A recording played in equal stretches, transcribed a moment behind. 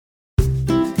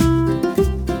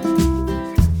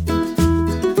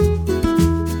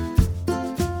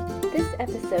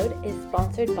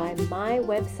sponsored by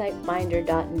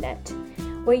mywebsitefinder.net,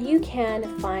 where you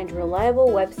can find reliable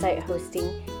website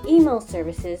hosting, email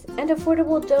services, and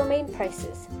affordable domain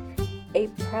prices. A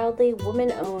proudly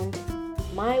woman-owned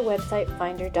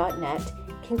mywebsitefinder.net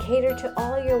can cater to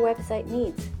all your website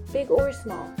needs, big or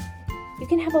small. You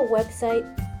can have a website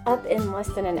up in less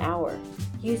than an hour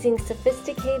using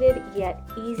sophisticated yet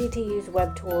easy-to-use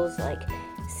web tools like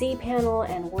cPanel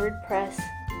and WordPress.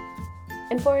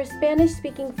 And for our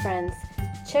Spanish-speaking friends,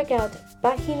 check out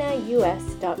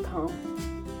paginaus.com.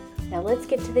 Now let's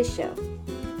get to the show.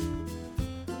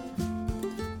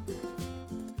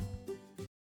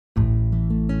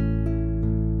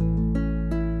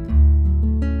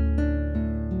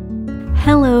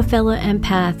 Hello, fellow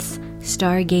empaths,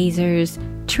 stargazers,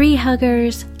 tree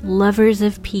huggers, lovers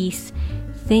of peace.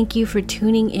 Thank you for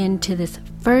tuning in to this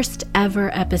first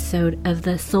ever episode of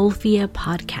the Solphia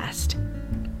podcast.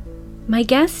 My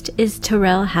guest is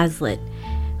Terraell Hazlett,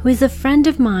 who is a friend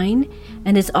of mine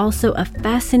and is also a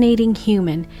fascinating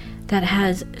human that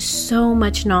has so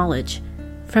much knowledge,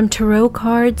 from tarot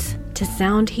cards to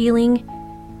sound healing.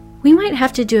 We might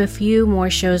have to do a few more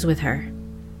shows with her.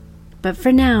 But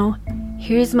for now,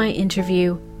 here's my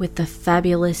interview with the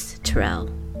fabulous Terraell.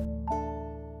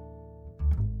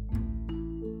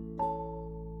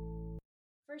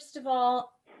 First of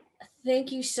all,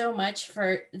 thank you so much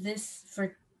for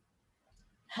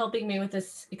helping me with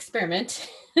this experiment.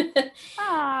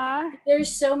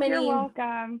 There's so many You're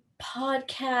welcome.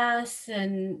 podcasts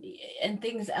and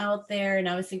things out there, and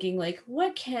I was thinking, like,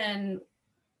 what can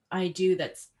I do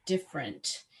that's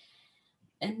different?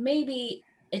 And maybe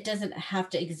it doesn't have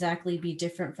to exactly be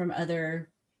different from other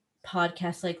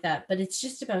podcasts like that, but it's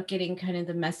just about getting kind of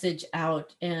the message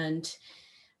out and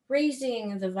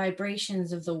raising the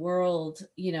vibrations of the world,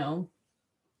 And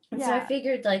so I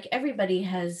figured, like, everybody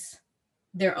has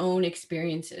their own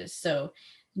experiences, so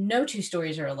no two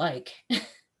stories are alike.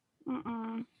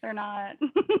 They're not.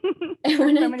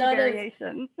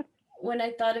 And when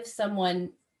I thought of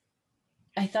someone,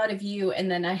 I thought of you,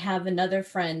 and then I have another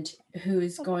friend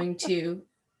who's going to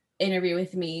interview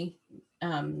with me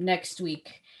next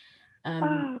week.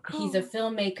 Cool. He's a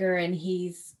filmmaker, and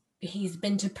he's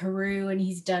been to Peru, and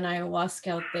he's done ayahuasca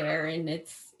out there, and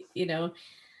it's,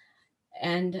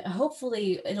 and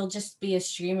hopefully it'll just be a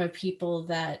stream of people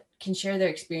that can share their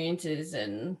experiences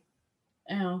and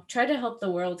try to help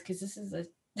the world, because this is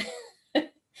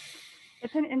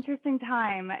it's an interesting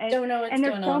time. Don't know what's and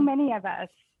there's going so on. many of us.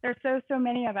 There's so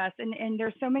many of us, and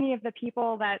there's so many of the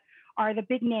people that are the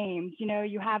big names.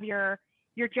 You have your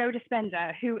Joe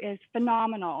Dispenza, who is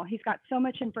phenomenal. He's got so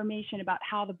much information about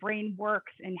how the brain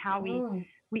works and how we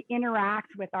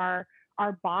interact with our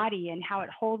body and how it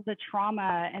holds the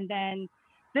trauma. And then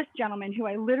this gentleman who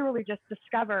I literally just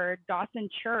discovered, Dawson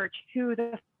Church, who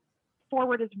the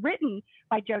forward is written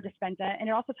by Joe Dispenza, and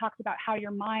it also talks about how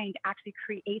your mind actually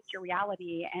creates your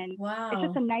reality. And It's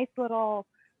just a nice little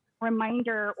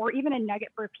reminder, or even a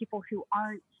nugget for people who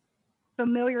aren't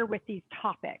familiar with these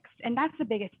topics. And that's the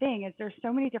biggest thing, is there's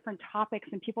so many different topics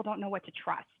and people don't know what to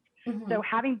trust. So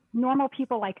having normal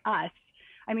people like us,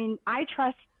 I mean, I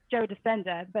trust Joe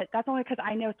Dispenza, but that's only because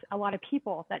I know a lot of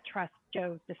people that trust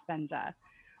Joe Dispenza.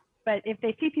 But if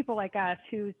they see people like us,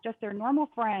 who's just their normal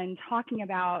friend, talking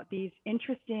about these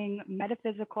interesting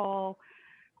metaphysical,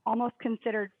 almost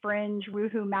considered fringe,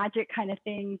 woohoo magic kind of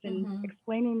things, and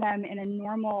explaining them in a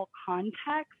normal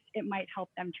context, it might help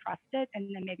them trust it.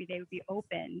 And then maybe they would be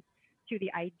open to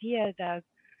the ideas of,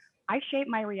 I shape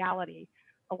my reality.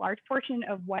 A large portion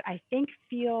of what I think,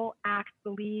 feel, act,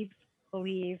 believe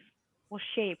will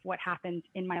shape what happens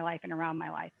in my life and around my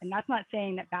life. And that's not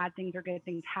saying that bad things or good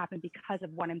things happen because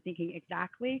of what I'm thinking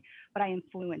exactly, but I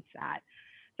influence that.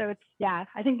 So I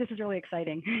think this is really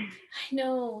exciting. I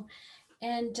know.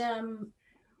 And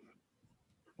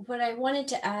what I wanted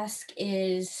to ask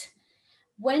is,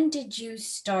 when did you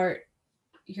start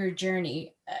your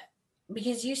journey?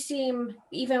 Because you seem,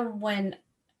 even when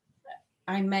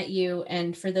I met you,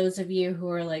 and for those of you who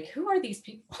are like, who are these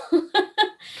people?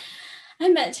 I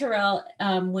met Terraell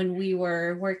when we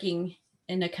were working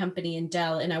in a company in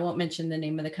Dallas, and I won't mention the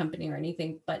name of the company or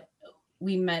anything, but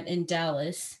we met in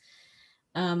Dallas,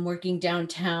 working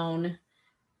downtown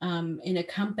in a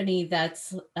company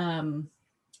that's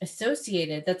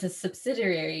associated, that's a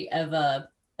subsidiary of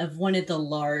one of the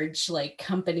large, like,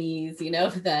 companies,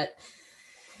 that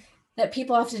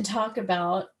people often talk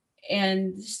about.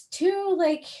 And just two,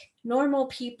 like, normal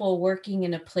people working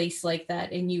in a place like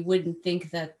that, and you wouldn't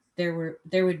think that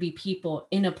there would be people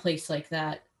in a place like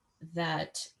that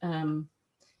that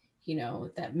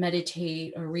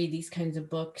meditate or read these kinds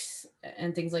of books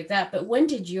and things like that. But when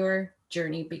did your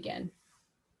journey begin?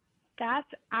 That's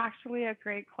actually a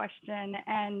great question.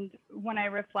 And when I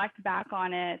reflect back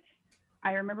on it,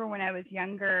 I remember when I was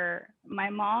younger, my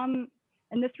mom,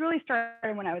 and this really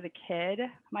started when I was a kid,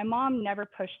 my mom never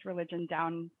pushed religion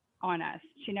down on us.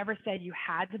 She never said you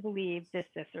had to believe this,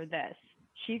 this, or this.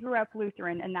 She grew up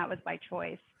Lutheran, and that was by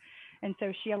choice. And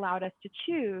so she allowed us to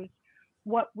choose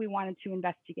what we wanted to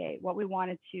investigate, what we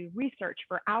wanted to research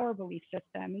for our belief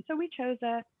system. And so we chose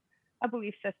a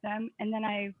belief system. And then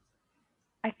I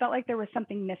felt like there was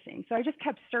something missing. So I just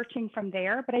kept searching from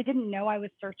there, but I didn't know I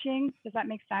was searching. Does that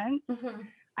make sense? Mm-hmm.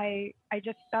 I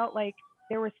just felt like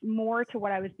there was more to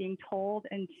what I was being told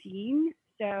and seeing.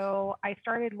 So I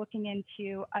started looking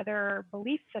into other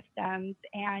belief systems,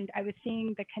 and I was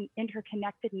seeing the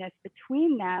interconnectedness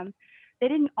between them. They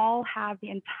didn't all have the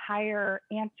entire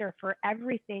answer for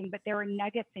everything, but there were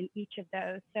nuggets in each of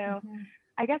those. So Mm-hmm.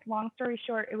 I guess long story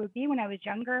short, it would be when I was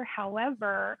younger.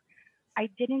 However, I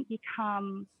didn't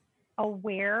become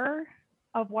aware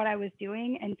of what I was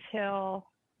doing until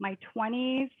my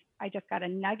 20s. I just got a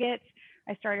nugget.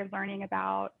 I started learning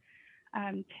about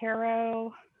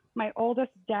tarot. My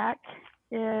oldest deck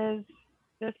is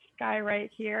this guy right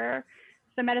here.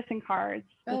 It's the medicine cards.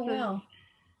 Oh, wow.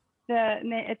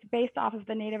 It's based off of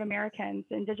the Native Americans,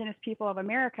 the indigenous people of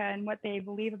America, and what they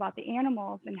believe about the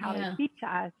animals and how they Yeah. speak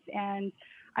to us. And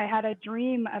I had a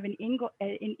dream of an eagle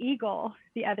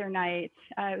the other night.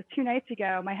 It was 2 nights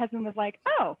ago. My husband was like,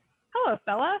 "Oh, hello,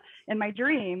 fella," in my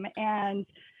dream, and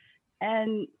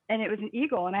it was an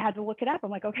eagle, and I had to look it up.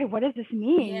 I'm like, okay, what does this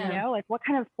mean? You Yeah. know, like what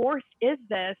kind of force is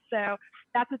this? So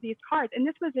that's what these cards. And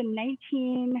this was in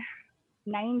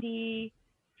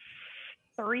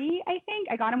 1993, I think.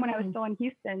 I got them when I was Mm. still in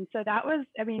Houston. So that was,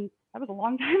 I mean, that was a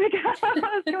long time ago. That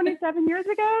was 27 years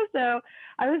ago. So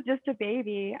I was just a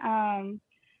baby.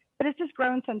 But it's just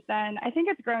grown since then. I think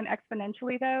it's grown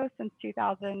exponentially though since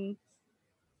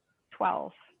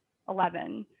 2012,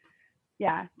 11.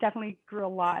 Yeah, definitely grew a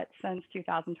lot since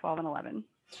 2012 and 11.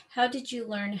 How did you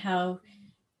learn how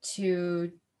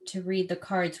to read the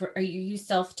cards? Are you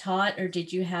self-taught, or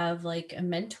did you have like a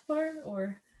mentor,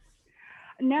 or?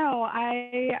 No,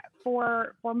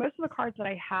 for most of the cards that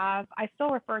I have, I still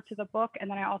refer to the book, and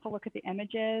then I also look at the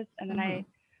images, and then Mm-hmm. I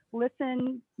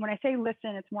listen. When I say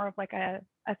listen, it's more of like a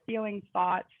feeling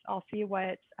thoughts. I'll see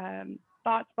what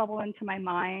thoughts bubble into my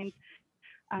mind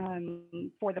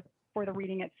for the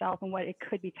reading itself and what it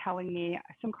could be telling me.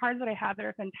 Some cards that I have that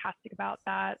are fantastic about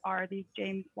that are these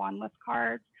James Wanless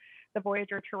cards, the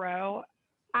Voyager Tarot.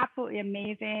 Absolutely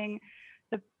amazing.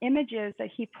 The images that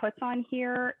he puts on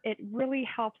here, it really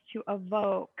helps to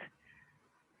evoke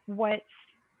what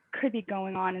could be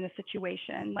going on in the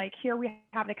situation. Like here we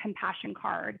have the compassion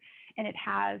card, and it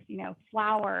has,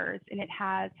 flowers, and it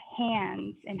has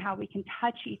hands, and how we can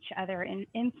touch each other and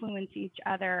influence each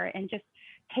other, and just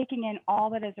taking in all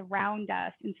that is around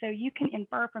us. And so you can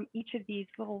infer from each of these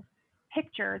little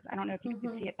pictures. I don't know if you can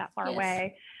Mm-hmm. see it that far Yes.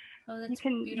 away. Oh, You that's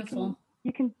can you can beautiful.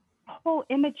 you can pull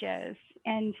images,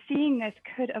 and seeing this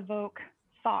could evoke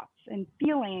thoughts and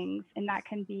feelings, and that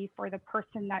can be for the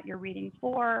person that you're reading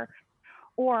for,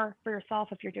 or for yourself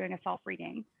if you're doing a self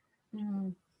reading.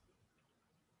 Mm.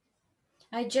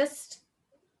 I just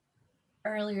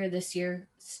earlier this year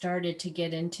started to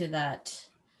get into that.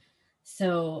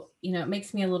 So, it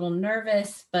makes me a little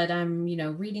nervous, but I'm,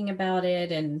 reading about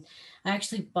it. And I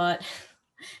actually bought,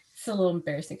 it's a little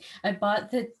embarrassing. I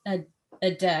bought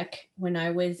a deck when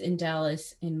I was in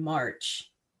Dallas in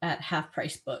March at Half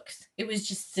Price Books. It was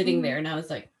just sitting Mm-hmm. there, and I was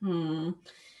like,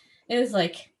 It was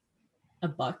like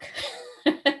 $1.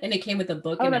 And it came with a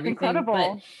book Oh, and that's everything. But,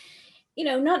 incredible.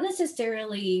 not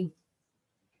necessarily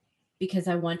because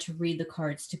I want to read the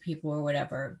cards to people or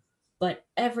whatever. But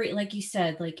like you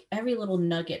said, like every little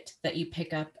nugget that you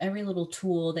pick up, every little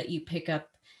tool that you pick up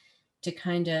to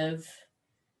kind of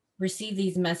receive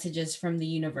these messages from the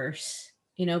universe,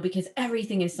 because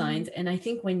everything is Mm-hmm. signs. And I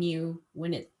think when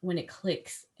it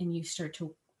clicks and you start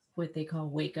to what they call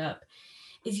wake up,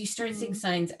 is you start seeing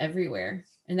signs everywhere.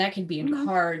 And that can be in Mm-hmm.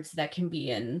 cards, that can be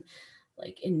in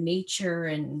like in nature,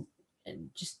 and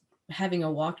just having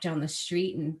a walk down the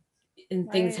street, and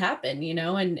things Right. happen,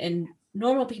 and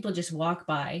normal people just walk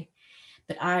by,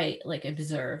 but I like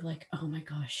observe, like, oh my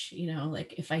gosh,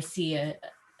 like if I see a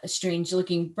strange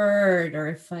looking bird, or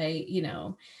if I see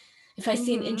an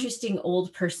Mm-hmm. interesting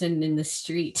old person in the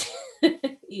street.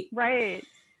 Right.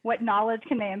 what knowledge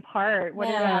can they impart? What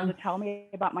do they have Yeah. to tell me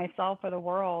about myself or the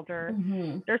world? Or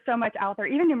Mm-hmm. there's so much out there.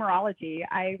 Even numerology.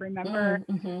 I remember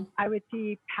Mm-hmm. I would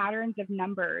see patterns of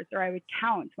numbers, or I would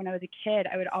count when I was a kid.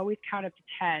 I would always count up to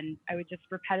 10. I would just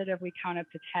repetitively count up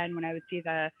to 10 when I would see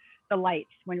the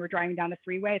lights when we were driving down the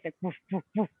freeway. It's like woof, woof,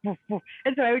 woof, woof, woof.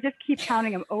 And so I would just keep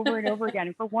counting them over and over again.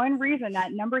 And for one reason,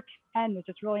 that number 10 was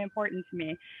just really important to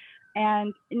me.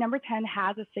 And number 10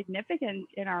 has a significance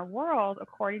in our world,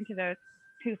 according to those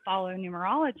who follow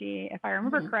numerology. If I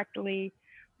remember Mm-hmm. correctly,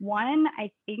 one, I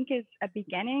think, is a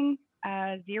beginning.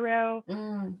 Zero,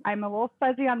 Mm. I'm a little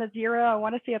fuzzy on the zero. I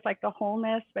want to see it's like the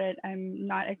wholeness, but I'm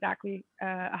not exactly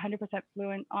 100%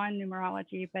 fluent on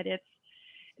numerology. But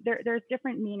there's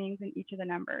different meanings in each of the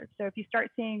numbers. So if you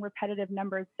start seeing repetitive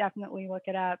numbers, definitely look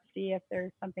it up. See if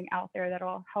there's something out there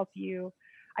that'll help you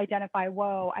identify,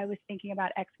 whoa, I was thinking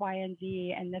about X, Y, and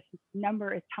Z, and this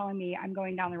number is telling me I'm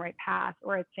going down the right path.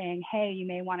 Or it's saying, hey, you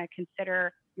may want to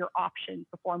consider your options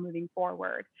before moving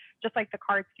forward, just like the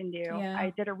cards can do. Yeah.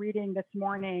 I did a reading this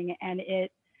morning, and it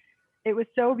was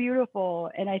so beautiful,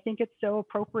 and I think it's so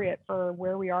appropriate for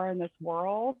where we are in this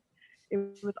world. It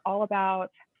was all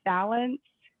about balance,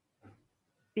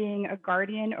 being a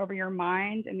guardian over your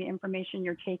mind and the information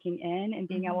you're taking in, and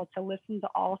being able to listen to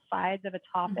all sides of a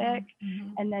topic,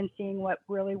 and then seeing what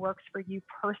really works for you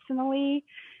personally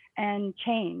and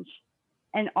change.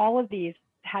 And all of these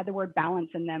had the word balance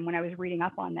in them when I was reading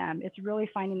up on them. It's really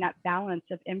finding that balance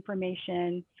of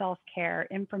information, self-care,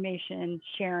 information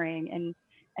sharing,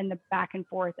 and the back and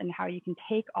forth, and how you can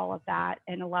take all of that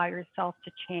and allow yourself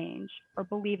to change, or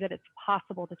believe that it's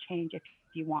possible to change if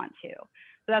you want to.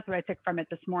 So that's what I took from it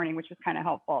this morning, which was kind of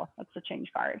helpful. That's the change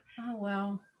card. Oh,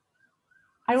 wow.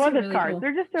 I These love are this really card. cool.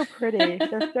 They're just so pretty.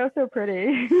 They're so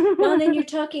pretty. Well, and then you're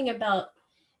talking about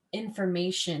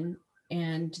information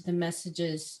and the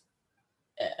messages,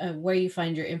 where you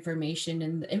find your information.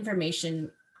 And the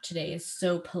information today is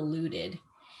so polluted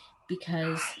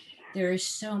because there is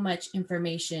so much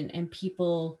information, and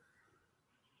people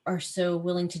are so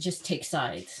willing to just take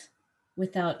sides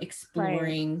without Right.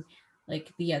 exploring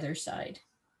like the other side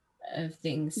of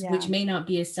things, which Yeah. may not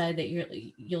be a side that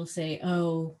you'll say,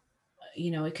 oh,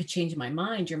 it could change my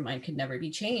mind. Your mind could never be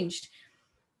changed,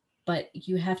 but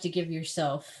you have to give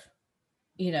yourself,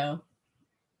 you know,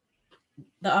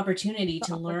 the opportunity The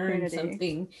to learn opportunity.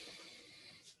 something,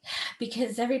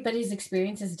 because everybody's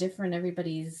experience is different,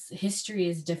 everybody's history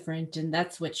is different, and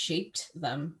that's what shaped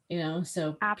them,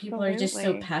 so people are just so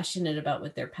Absolutely. passionate about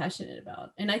what they're passionate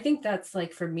about. And I think that's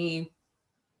like, for me,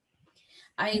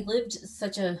 I lived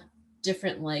such a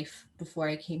different life before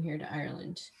I came here to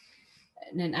Ireland.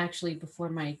 And then actually before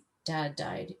my dad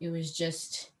died, it was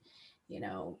just,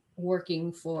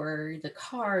 working for the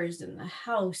cars and the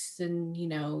house, and,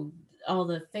 all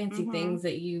the fancy Mhm. things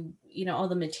that all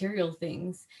the material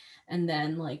things. And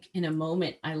then, like, in a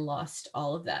moment, I lost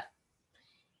all of that.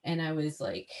 And I was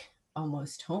like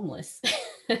almost homeless.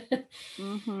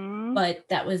 Mhm. But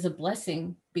that was a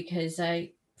blessing, because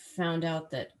I found out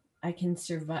that I can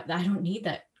survive. I don't need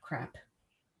that crap.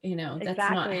 That's not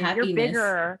Exactly. You're happiness.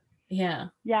 bigger. Yeah.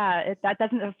 Yeah, that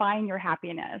doesn't define your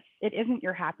happiness. It isn't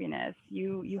your happiness.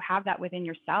 You have that within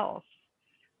yourself.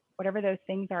 Whatever those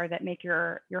things are that make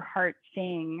your heart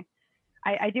sing.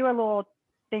 I do a little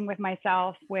thing with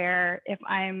myself where, if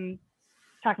I'm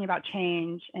talking about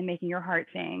change and making your heart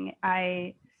sing,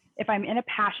 if I'm in a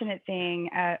passionate thing,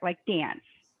 like dance,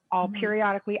 I'll Mhm.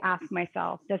 periodically ask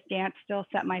myself, does dance still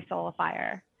set my soul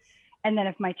afire? And then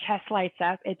if my chest lights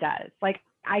up, it does. Like,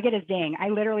 I get a zing. I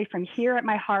literally, from here at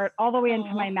my heart all the way into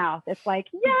Aw. my mouth, it's like,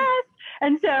 yes.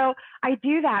 And so I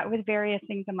do that with various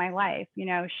things in my life.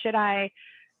 Should I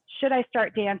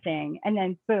start dancing? And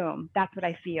then boom, that's what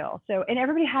I feel. So, and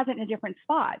everybody has it in a different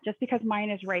spot. Just because mine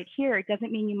is right here, it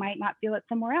doesn't mean you might not feel it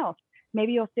somewhere else.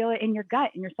 Maybe you'll feel it in your gut,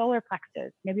 in your solar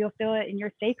plexus. Maybe you'll feel it in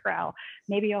your sacral.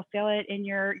 Maybe you'll feel it in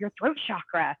your throat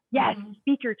chakra. Yes,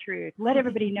 speak your truth. Let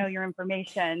everybody know your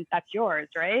information. That's yours,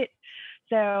 right?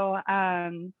 So,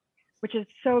 which is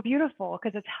so beautiful,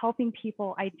 because it's helping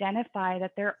people identify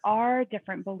that there are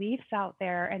different beliefs out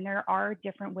there, and there are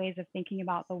different ways of thinking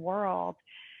about the world.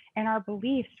 And our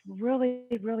beliefs really,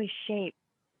 really shape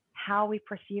how we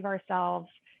perceive ourselves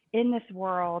in this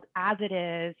world as it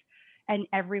is, and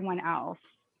everyone else.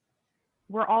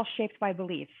 We're all shaped by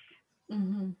beliefs.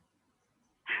 Mhm.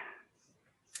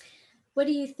 What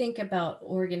do you think about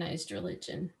organized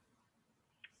religion?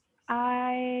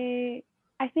 I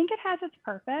I think it has its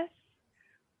purpose.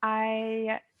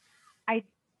 I I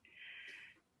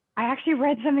I actually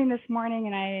read something this morning,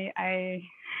 and I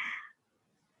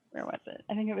where was it?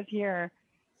 I think it was here.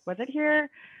 Was it here?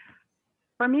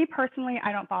 for me personally,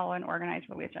 I don't follow an organized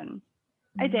religion.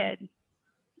 I did.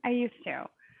 I used to.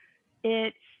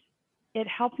 It it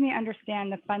helped me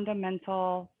understand the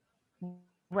fundamental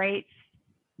right,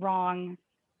 wrong.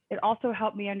 It also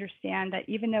helped me understand that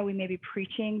even though we may be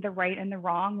preaching the right and the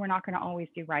wrong, we're not going to always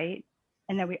do right,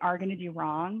 and that we are going to do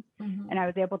wrong. And I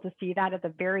was able to see that at a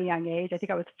very young age. I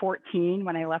think I was 14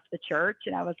 when I left the church,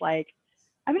 and I was like,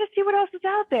 I'm going to see what else is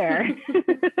out there.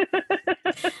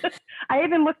 I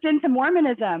even looked into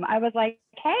Mormonism. I was like,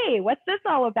 hey, what's this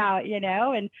all about?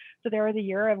 And so there was a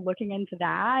year of looking into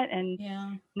that. And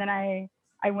then I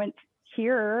went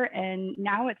here, and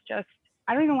now it's just,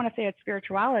 I don't even want to say it's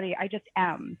spirituality. I just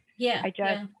am.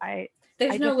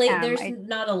 There's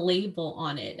not a label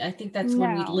on it. I think that's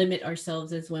when we limit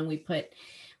ourselves, is when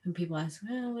people ask,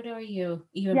 well, what are you?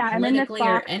 Even politically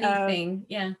or anything.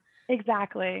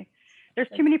 Exactly. There's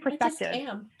too many perspectives.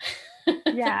 I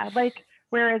just am. Like,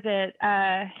 where is it?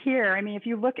 Here. I mean, if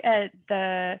you look at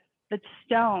the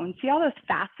stone, see all those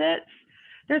facets?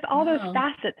 There's all those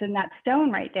facets in that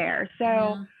stone right there.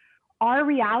 So our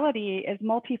reality is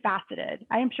multifaceted.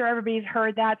 I am sure everybody's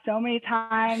heard that so many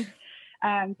times.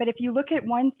 But if you look at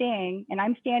one thing, and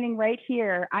I'm standing right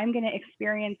here, I'm going to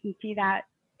experience and see that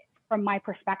from my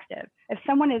perspective. If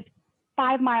someone is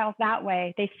 5 miles that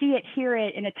way, they see it, hear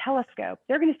it in a telescope,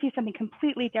 they're going to see something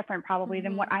completely different probably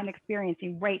than what I'm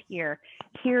experiencing right here,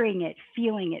 hearing it,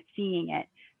 feeling it, seeing it.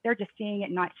 They're just seeing it,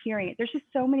 not hearing it. There's just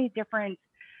so many different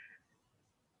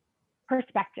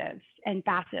perspectives and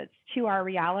facets to our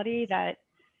reality that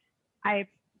I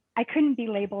couldn't be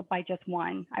labeled by just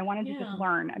one. I wanted to just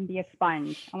learn and be a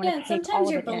sponge. I want to take sometimes all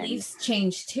of your it beliefs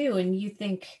change too, and you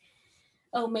think,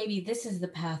 oh, maybe this is the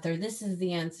path or this is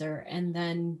the answer, and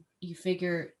then you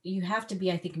figure you have to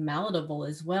be, I think, malleable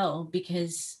as well,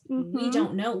 because we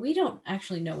don't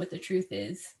actually know what the truth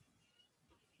is.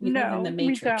 We live in the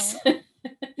Matrix. We don't.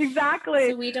 Exactly.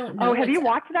 So we don't know. Oh, have you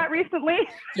watched that recently?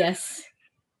 Yes.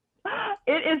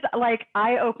 It is like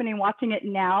eye-opening watching it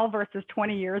now versus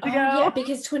 20 years ago. Yeah,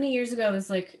 because 20 years ago I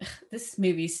was like, this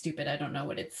movie's stupid. I don't know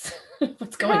what's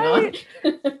going on.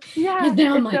 Yeah, and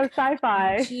now I'm like, so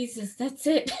sci-fi. Oh, Jesus, that's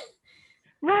it.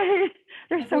 Right.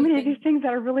 There's so many of these things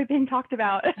that are really being talked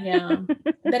about. But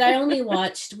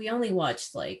we only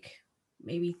watched like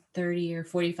maybe 30 or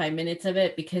 45 minutes of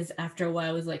it, because after a while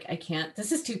I was like, I can't,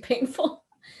 this is too painful.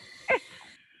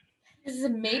 This is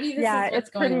what's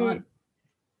going on.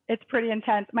 It's pretty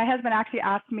intense. My husband actually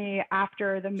asked me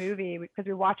after the movie, because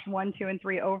we watched 1, 2, and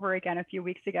 3 over again a few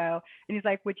weeks ago. And he's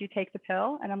like, would you take the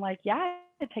pill? And I'm like, yeah,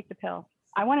 I'd take the pill.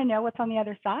 I want to know what's on the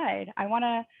other side. I want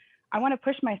to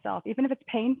push myself, even if it's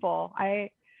painful.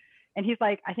 And he's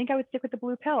like, I think I would stick with the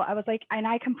blue pill. I was like, and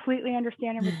I completely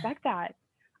understand and respect that.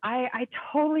 I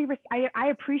totally, I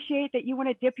appreciate that you want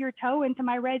to dip your toe into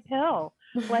my red pill.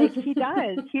 Like he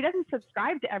does. He doesn't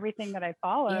subscribe to everything that I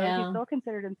follow. He still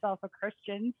considered himself a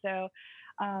Christian. So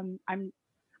I'm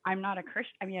not a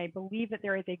Christian. I mean, I believe that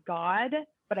there is a God,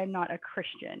 but I'm not a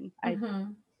Christian.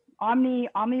 Omni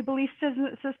belief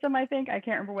system, I think. I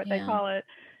can't remember what they call it.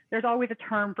 There's always a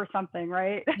term for something,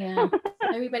 right? Yeah.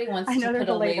 Everybody wants to put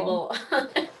a label on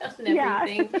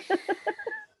everything.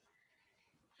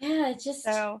 Yeah, it's just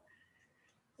I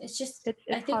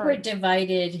think hard. We're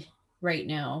divided right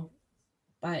now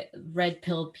by red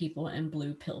pilled people and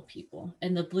blue pill people.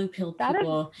 And the blue pill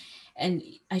people, and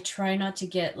I try not to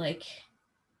get like,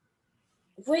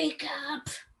 wake up,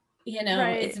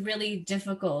 right. It's really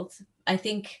difficult. I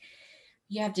think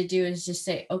you have to do is just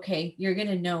say, okay, you're going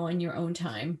to know on your own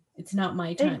time. It's not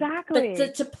my time. Exactly.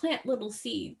 But to plant little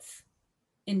seeds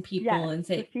in people and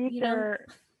say,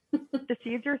 the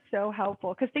seeds are so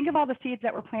helpful, because think of all the seeds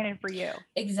that were planted for you.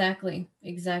 Exactly.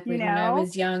 When I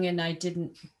was young and I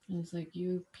was like,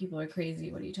 you people are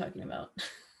crazy. What are you talking about?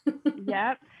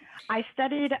 Yep. I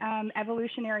studied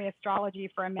evolutionary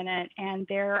astrology for a minute, and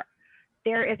there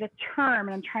is a term,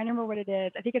 and I'm trying to remember what it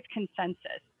is. I think it's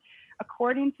consensus.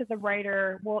 According to the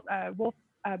writer,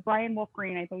 Brian Wolf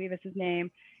Green, I believe is his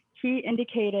name, he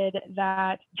indicated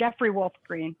that Jeffrey Wolf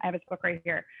Green, I have his book right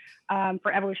here,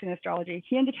 for evolutionary astrology.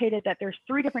 He indicated that there's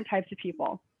 3 different types of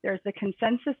people. There's the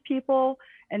consensus people,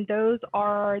 and those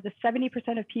are the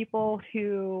 70% of people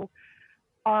who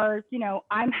are,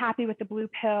 I'm happy with the blue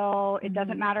pill. It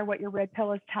doesn't matter what your red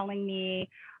pill is telling me.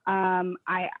 I'm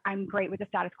great with the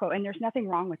status quo, and there's nothing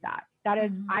wrong with that. That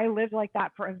is, I lived like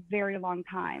that for a very long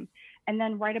time. And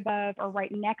then right above or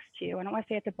right next to, I don't want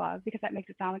to say it's above because that makes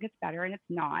it sound like it's better, and it's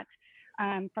not.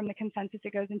 From the consensus,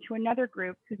 it goes into another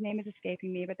group whose name is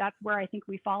escaping me, but that's where I think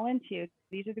we fall into.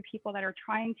 These are the people that are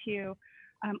trying to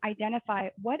identify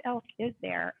what else is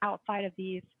there outside of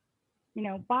these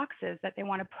boxes that they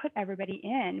want to put everybody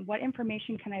in. What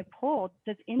information can I pull?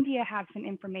 Does India have some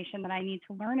information that I need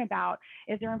to learn about?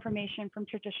 Is there information from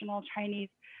traditional Chinese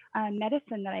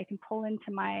medicine that I can pull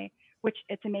into which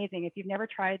it's amazing. If you've never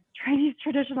tried Chinese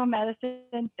traditional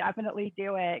medicine, definitely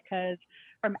do it, because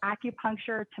from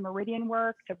acupuncture to meridian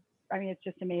work it's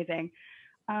just amazing.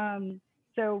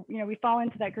 So, we fall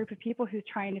into that group of people who's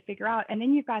trying to figure out, and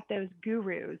then you've got those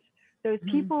gurus, those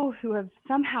people who have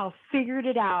somehow figured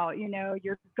it out,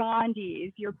 your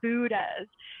Gandhis, your Buddhas,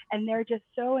 and they're just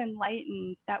so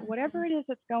enlightened that whatever it is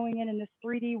that's going in this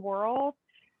 3D world,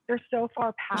 they're so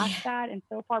far past that and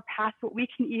so far past what we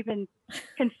can even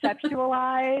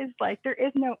conceptualize. Like, there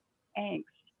is no angst.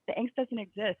 The angst doesn't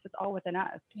exist. It's all within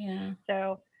us. Yeah.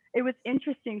 So it was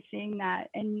interesting seeing that.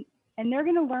 And they're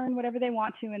going to learn whatever they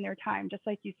want to in their time, just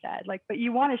like you said. But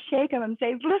you want to shake them and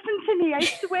say, listen to me. I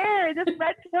swear this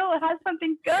red pill has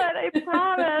something good. I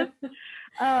promise.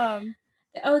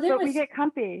 But we get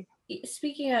comfy.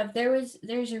 Speaking of, there's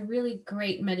a really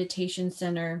great meditation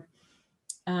center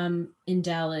in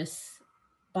Dallas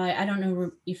I don't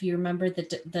know if you remember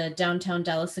the downtown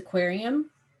Dallas Aquarium.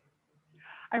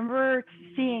 I remember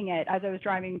seeing it as I was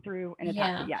driving through in a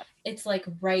taxi. Yes. It's like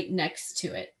right next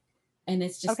to it. And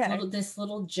it's just this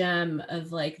little gem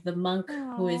of like the monk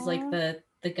who is like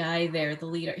the guy there, the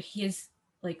leader. He is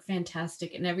like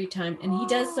fantastic. And every time, and he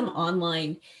does some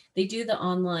online, they do the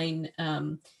online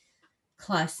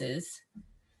classes.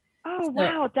 Oh,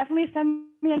 wow. Definitely send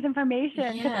me his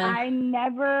information, because I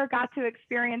never got to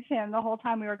experience him the whole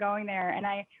time we were going there. And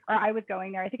I was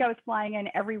going there. I think I was flying in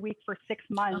every week for 6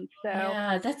 months. So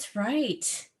yeah, that's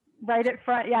right. Right at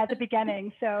front. Yeah, at the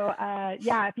beginning. So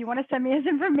if you want to send me his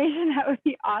information, that would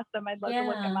be awesome. I'd love to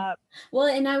look him up. Well,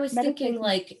 and I was thinking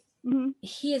like,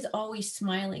 he is always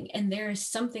smiling, and there is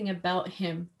something about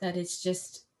him that is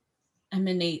just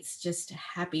emanates just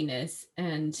happiness.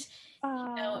 And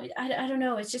I don't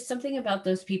know, it's just something about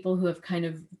those people who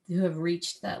have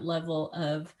reached that level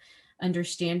of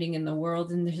understanding in the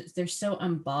world, and they're so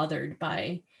unbothered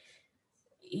by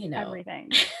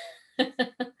everything.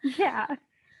 Yeah.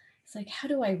 It's like, how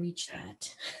do I reach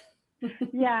that?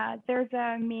 Yeah, there's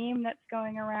a meme that's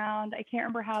going around. I can't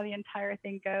remember how the entire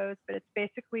thing goes, but it's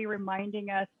basically reminding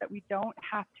us that we don't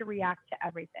have to react to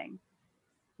everything.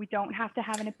 We don't have to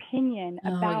have an opinion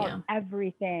about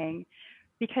everything,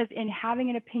 because in having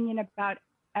an opinion about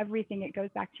everything, it goes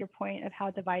back to your point of how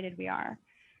divided we are.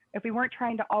 If we weren't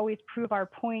trying to always prove our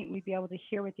point, we'd be able to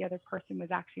hear what the other person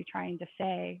was actually trying to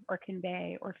say or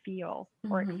convey or feel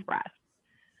or express.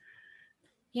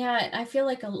 Yeah, I feel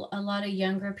like a lot of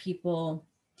younger people,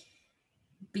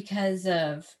 because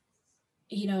of,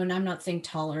 and I'm not saying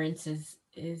tolerance is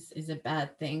a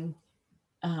bad thing,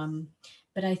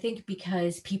 but I think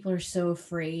because people are so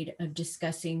afraid of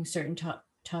discussing certain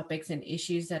topics and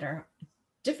issues that are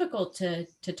difficult to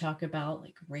talk about,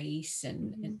 like race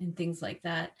and things like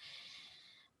that,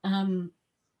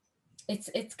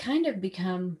 it's kind of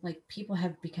become like people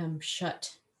have become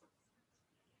shut,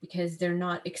 because they're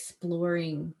not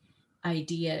exploring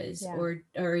ideas or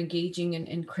engaging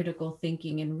in critical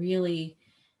thinking, and really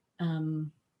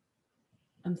I'm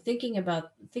thinking about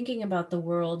the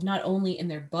world not only in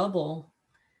their bubble,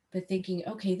 but thinking,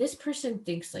 okay, this person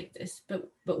thinks like this, but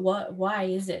why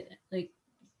is it? Like,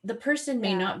 the person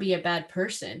may not be a bad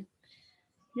person,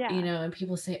 and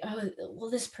people say, oh,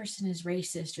 well, this person is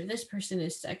racist or this person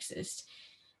is sexist,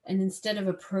 and instead of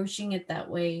approaching it that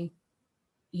way,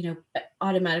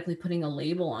 automatically putting a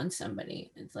label on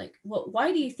somebody. It's like, well,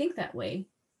 why do you think that way?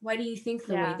 Why do you think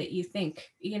the way that you think?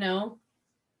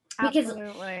 Because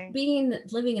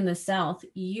living in the South,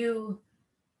 in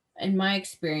my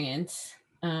experience,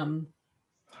 you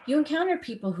encounter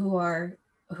people who are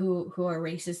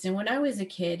racist. And when I was a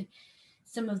kid,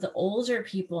 some of the older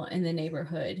people in the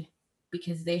neighborhood,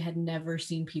 because they had never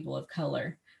seen people of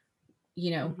color,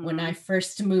 when I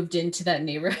first moved into that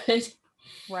neighborhood,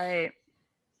 right,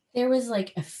 there was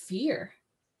like a fear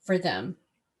for them,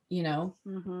 and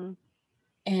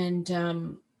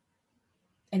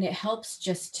it helps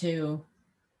just to,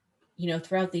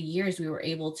 throughout the years, we were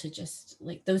able to just,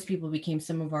 like, those people became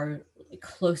some of our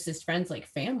closest friends, like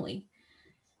family.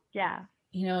 Yeah.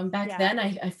 And back then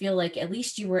I feel like at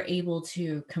least you were able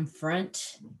to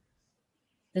confront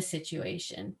the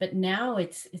situation, but now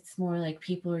it's more like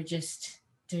people are just,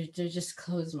 they're just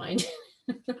closed-minded.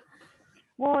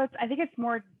 Well, I think it's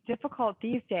more difficult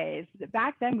these days.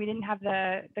 Back then, we didn't have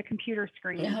the computer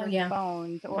screens or the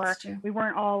phones, or we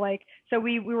weren't all like. So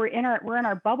we're in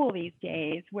our bubble these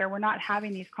days, where we're not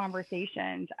having these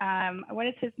conversations. What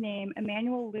is his name?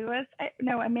 Emmanuel Lewis?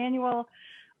 Emmanuel.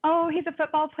 Oh, he's a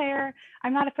football player.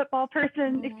 I'm not a football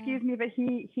person, Oh, excuse me, but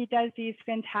he does these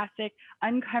fantastic,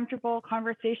 uncomfortable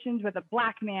conversations with a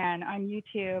black man on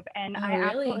YouTube, and oh, I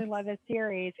absolutely really? love this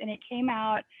series. And it came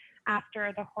out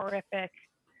after the horrific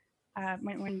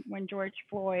when George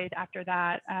Floyd after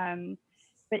that.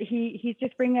 But he's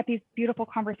just bringing up these beautiful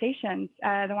conversations.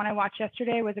 The one I watched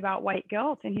yesterday was about white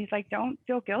guilt, and he's like, don't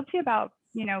feel guilty about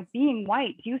being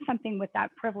white. Do something with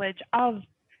that privilege of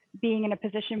being in a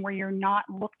position where you're not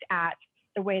looked at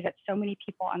the way that so many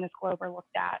people on this globe are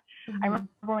looked at. I remember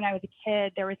Mm-hmm. when I was a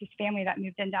kid, there was this family that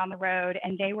moved in down the road,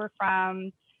 and they were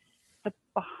from the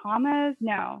Bahamas,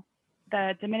 no,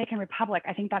 the Dominican Republic.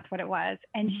 I think that's what it was.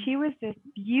 And Mm-hmm. she was this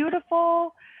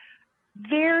beautiful,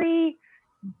 very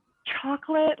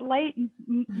chocolate, light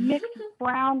mixed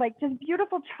brown, like just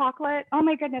beautiful chocolate. Oh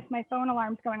my goodness, my phone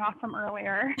alarm's going off from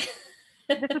earlier.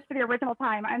 This is for the original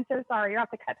time. I'm so sorry. You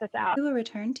have to cut this out. We will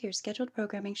return to your scheduled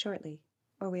programming shortly,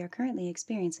 or we are currently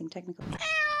experiencing technical.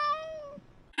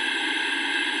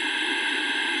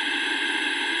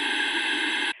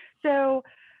 So,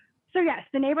 so yes,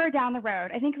 the neighbor down the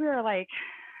road, I think we were like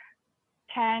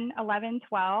 10, 11,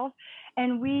 12,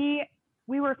 and we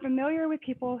were familiar with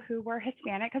people who were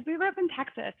Hispanic because we grew up in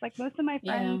Texas. Like most of my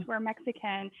friends were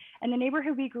Mexican, and the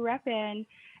neighborhood we grew up in,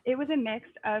 it was a mix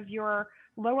of your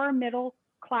lower middle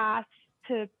class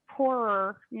to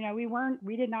poorer.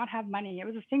 We did not have money. It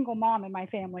was a single mom in my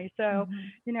family, so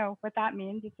what that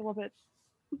means. It's a little bit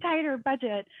tighter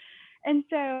budget, and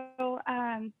so,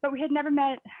 but we had never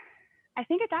met. I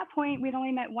think at that point we'd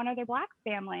only met one other Black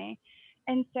family,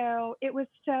 and so it was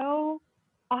so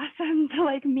awesome to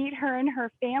like meet her and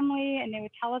her family, and they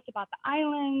would tell us about the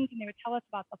islands, and they would tell us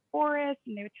about the forest,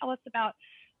 and they would tell us about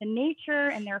the nature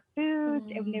and their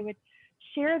foods, and they would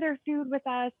share their food with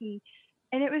us, and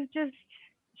it was just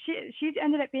she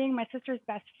ended up being my sister's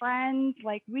best friend.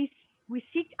 Like we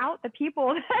seeked out the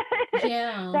people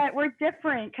that were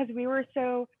different because we were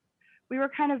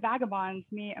kind of vagabonds.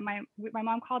 Me and my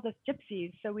mom called us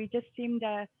gypsies, so we just seemed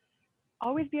to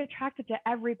always be attracted to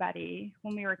everybody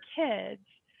when we were kids.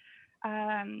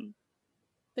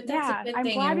 But that's a good I'm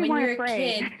thing. glad And we when weren't you're a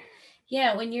afraid.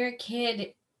 kid, when you're a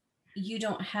kid, you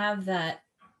don't have that,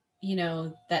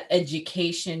 that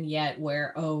education yet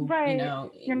where, Right.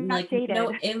 You're not like dated.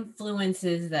 no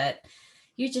influences that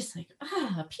you're just like,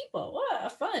 people,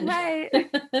 fun. Right.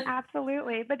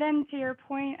 Absolutely. But then to your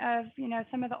point of,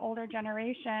 some of the older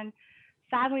generation,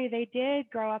 sadly, they did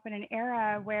grow up in an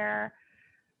era where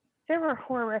there were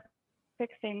horrific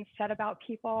things said about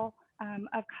people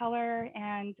of color.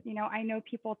 And, I know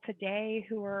people today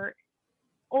who are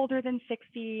older than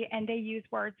 60 and they use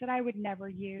words that I would never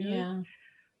use. Yeah.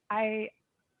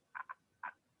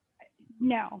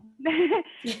 No.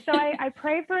 So I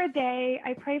pray for a day.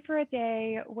 I pray for a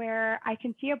day where I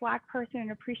can see a Black person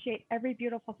and appreciate every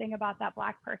beautiful thing about that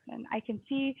Black person. I can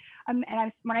see, and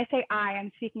when I say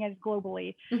I'm speaking as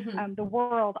globally, the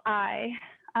world. I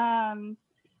can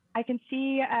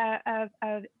see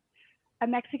a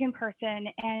Mexican person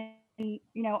and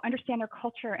understand their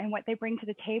culture and what they bring to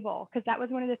the table, because that was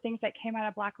one of the things that came out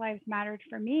of Black Lives Matter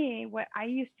for me. What I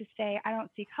used to say, I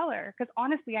don't see color, because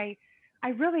honestly, I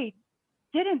really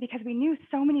didn't, because we knew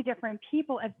so many different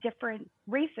people of different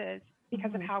races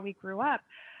because of how we grew up.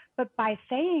 But by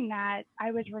saying that,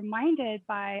 I was reminded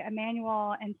by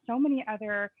Emmanuel and so many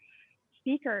other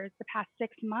speakers the past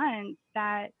 6 months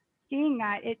that seeing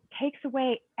that it takes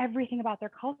away everything about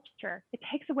their culture. It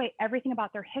takes away everything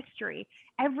about their history,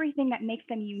 everything that makes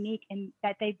them unique and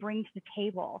that they bring to the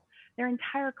table. Their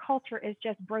entire culture is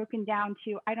just broken down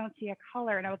to, I don't see a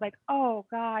color. And I was like, oh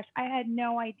gosh, I had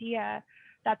no idea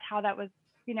that's how that was,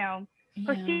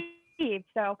 perceived.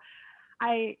 So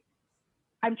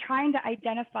I'm trying to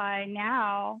identify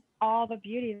now all the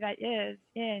beauty that is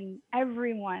in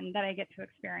everyone that I get to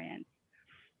experience.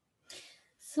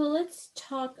 So let's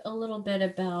talk a little bit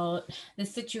about the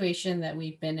situation that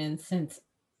we've been in since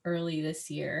early this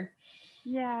year.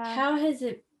 Yeah. How has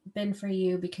it been for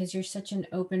you? Because you're such an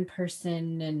open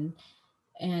person,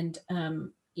 and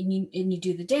you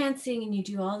do the dancing and you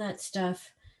do all that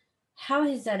stuff. How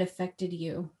has that affected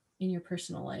you in your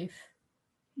personal life?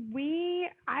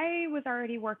 I was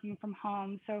already working from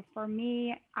home. So for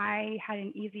me, I had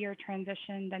an easier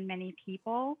transition than many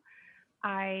people.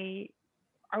 I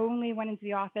only went into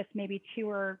the office maybe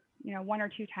one or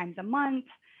two times a month.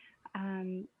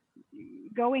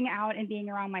 Going out and being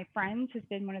around my friends has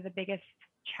been one of the biggest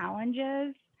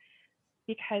challenges,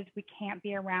 because we can't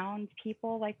be around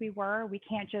people like we were. We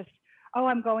can't just,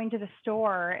 I'm going to the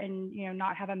store and,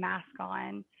 not have a mask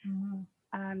on.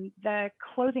 The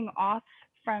closing off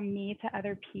from me to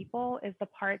other people is the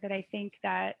part that I think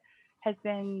that has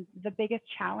been the biggest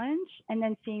challenge. And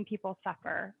then seeing people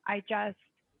suffer. I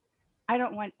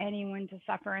don't want anyone to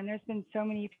suffer. And there's been so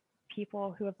many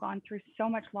people who have gone through so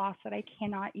much loss that I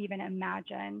cannot even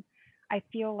imagine. I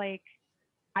feel like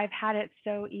I've had it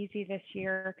so easy this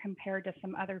year compared to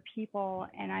some other people.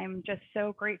 And I'm just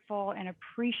so grateful and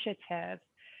appreciative.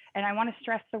 And I want to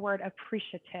stress the word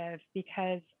appreciative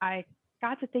because I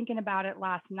got to thinking about it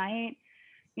last night.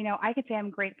 I could say I'm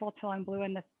grateful till I'm blue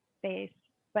in the face,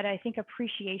 but I think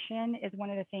appreciation is one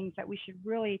of the things that we should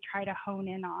really try to hone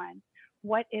in on.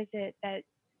 What is it that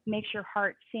makes your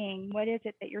heart sing? What is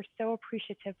it that you're so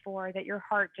appreciative for that your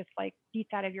heart just like beats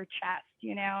out of your chest?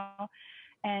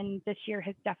 And this year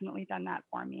has definitely done that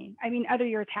for me. I mean, other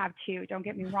years have too, don't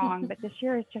get me wrong, but this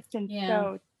year has just been Yeah,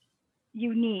 so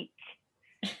unique.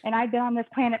 And I've been on this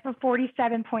planet for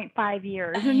 47.5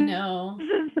 years, I and know.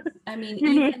 this is I mean,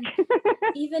 unique.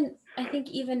 even I think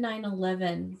even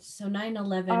 9/11. So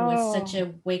 9/11 was such Oh,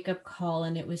 a wake up call,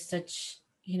 and it was such,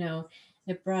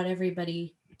 it brought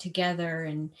everybody together,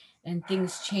 and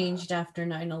things changed after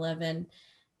 9/11.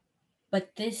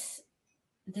 But this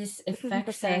this isn't the affects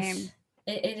us. same.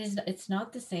 It's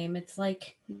not the same. It's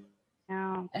like,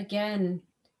 No. again,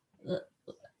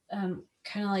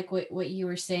 kind of like what you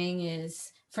were saying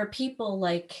is for people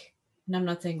like, and I'm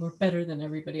not saying we're better than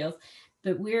everybody else,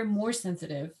 but we're more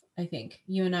sensitive. I think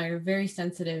you and I are very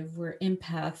sensitive. We're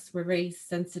empaths. We're very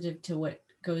sensitive to what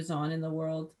goes on in the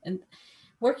world. And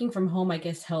working from home, I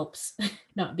guess, helps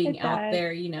not being It out does.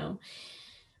 there, It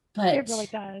But really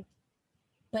does.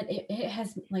 it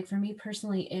has, like, for me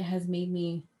personally, it has made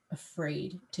me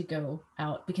afraid to go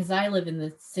out because I live in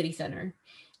the city center,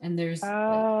 and there's like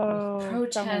Oh, so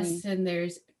protests, many. and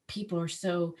there's people are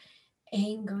so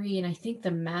angry, and I think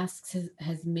the masks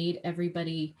has made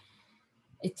everybody,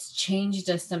 it's changed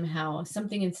us somehow.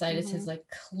 Something inside us has Hmm. like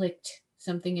clicked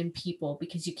something in people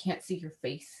because you can't see your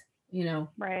face,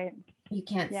 Right. you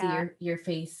can't see Yeah. your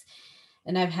face.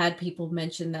 And I've had people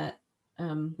mention that,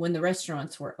 when the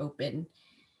restaurants were open,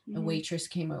 a Hmm. waitress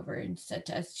came over and said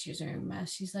to us, she was wearing a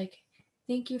mask, she's like,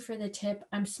 "Thank you for the tip.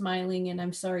 I'm smiling, and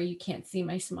I'm sorry you can't see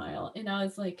my smile." And I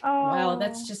was like, wow,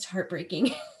 that's Oh, just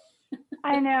heartbreaking.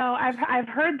 I know. I've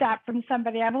heard that from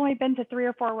somebody. I've only been to 3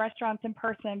 or 4 restaurants in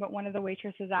person, but one of the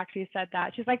waitresses actually said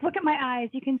that. She's like, "Look at my eyes.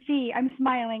 You can see I'm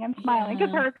smiling. I'm smiling."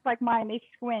 Because Yeah. hers, like mine, they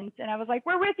squint, and I was like,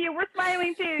 "We're with you. We're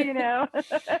smiling too."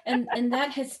 And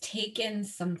that has taken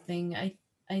something.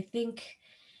 I think,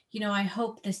 I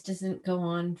hope this doesn't go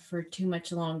on for too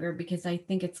much longer, because I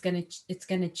think it's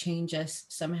gonna change us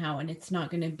somehow, and it's not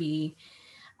gonna be.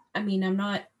 I mean,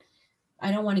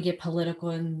 I don't want to get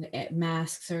political and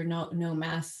masks or no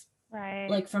masks. Right.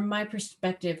 Like, from my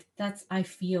perspective, that's, I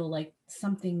feel like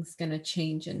something's gonna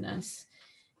change in us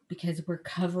because we're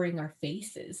covering our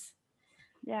faces.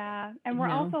 Yeah, and You we're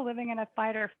know. also living in a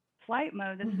fight or flight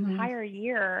mode this Mm-hmm. entire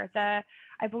year.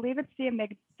 I believe it's the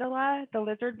amygdala, the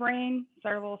lizard brain, it's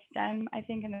our little stem, I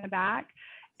think, in the back,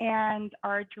 and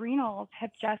our adrenals have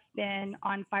just been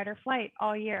on fight or flight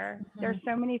all year. Mm-hmm. There's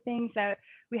so many things that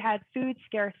we had: food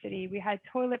scarcity, we had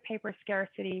toilet paper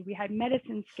scarcity, we had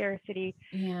medicine scarcity.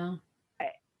 Yeah.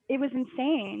 It was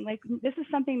insane. Like, this is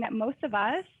something that most of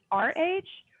us, our age,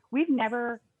 we've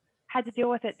never had to deal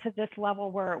with it to this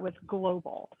level where it was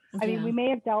global. I mean, Yeah. we may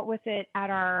have dealt with it at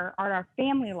our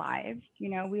family lives.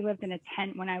 We lived in a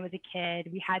tent when I was a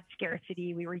kid. We had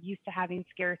scarcity. We were used to having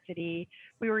scarcity.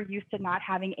 We were used to not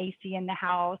having AC in the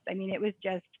house. I mean, it was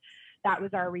just, that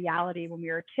was our reality when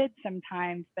we were kids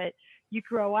sometimes. But you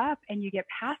grow up and you get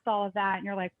past all of that, and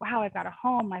you're like, wow, I've got a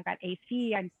home, I've got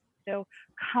AC, I'm so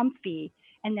comfy.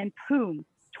 And then boom,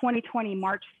 2020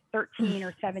 March 13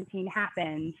 or 17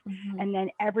 happens, Mm-hmm. and then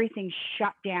everything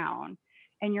shut down,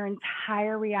 and your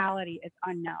entire reality is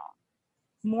unknown,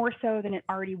 more so than it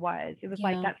already was. It was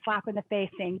like Yeah. that slap in the face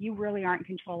saying you really aren't in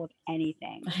control of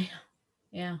anything.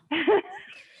 Yeah.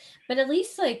 But at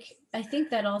least, like, I think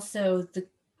that also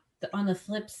on the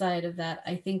flip side of that,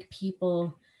 I think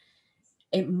people,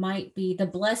 it might be the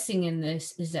blessing in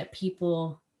this is that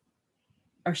people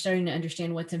are starting to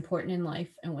understand what's important in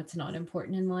life and what's not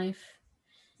important in life.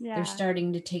 They're Yeah.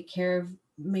 starting to take care of,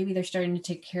 maybe they're starting to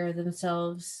take care of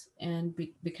themselves and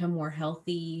become more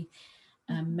healthy,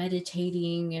 Mm-hmm.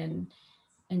 meditating,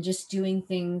 and just doing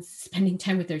things, spending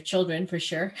time with their children for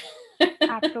sure.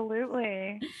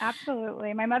 Absolutely.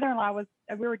 Absolutely. My mother-in-law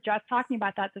we were just talking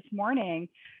about that this morning.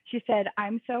 She said,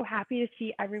 "I'm so happy to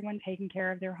see everyone taking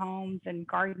care of their homes and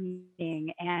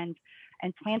gardening and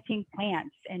planting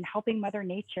plants and helping Mother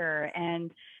Nature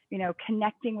and,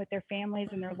 connecting with their families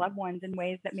and their loved ones in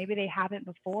ways that maybe they haven't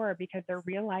before, because they're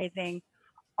realizing,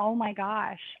 oh my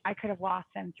gosh, I could have lost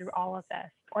them through all of this,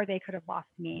 or they could have lost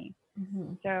me."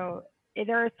 Mhm. So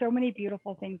there are so many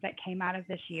beautiful things that came out of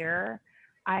this year.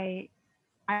 I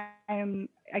I am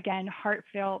again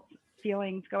heartfelt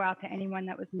feelings go out to anyone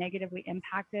that was negatively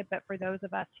impacted, but for those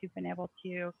of us who've been able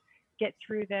to get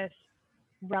through this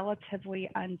relatively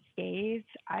unscathed,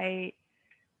 I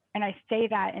say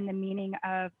that in the meaning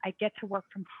of I get to work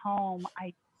from home.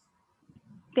 I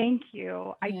thank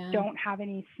you. I Yeah. don't have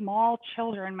any small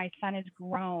children. My son is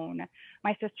grown.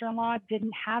 My sister in law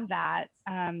didn't have that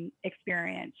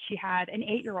experience. She had an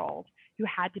 8-year-old who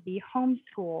had to be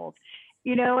homeschooled,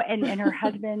 and her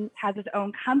husband has his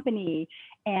own company,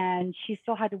 and she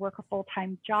still had to work a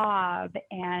full-time job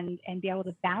and be able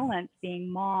to balance being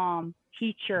mom,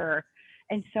 teacher.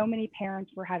 And so many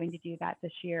parents were having to do that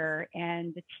this year.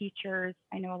 And the teachers,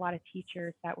 I know a lot of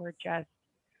teachers that were just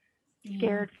Yeah.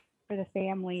 scared for the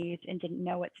families and didn't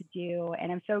know what to do.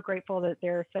 And I'm so grateful that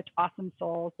they're such awesome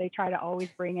souls. They try to always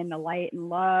bring in the light and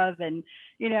love and,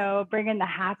 bring in the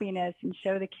happiness and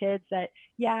show the kids that,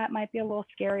 yeah, it might be a little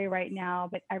scary right now,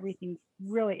 but everything's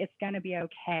really, it's going to be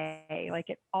okay. Like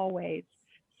it always,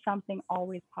 something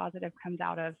always positive comes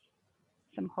out of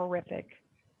some horrific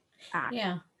act.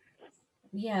 Yeah.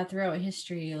 Yeah, throughout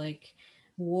history, like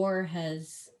wars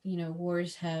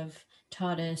have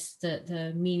taught us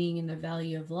the meaning and the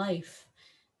value of life,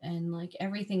 and like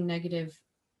everything negative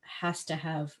has to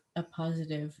have a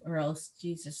positive, or else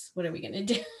Jesus, what are we gonna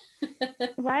do?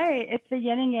 Right. It's the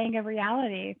yin and yang of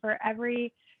reality. For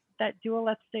every that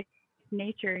dualistic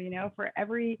nature, for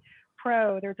every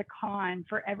pro, there's a con.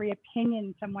 For every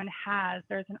opinion someone has,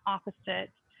 there's an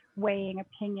opposite weighing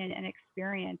opinion and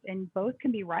experience. And both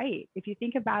can be right. If you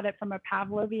think about it from a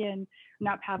Pavlovian,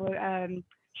 not Pavlov,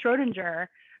 Schrodinger,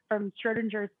 from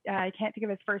Schrodinger's, I can't think of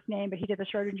his first name, but he did the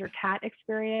Schrodinger cat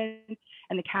experience,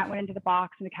 and the cat went into the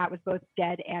box, and the cat was both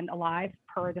dead and alive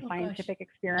per the Oh gosh. scientific Uh-huh.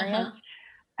 experience.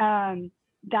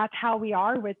 That's how we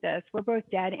are with this. We're both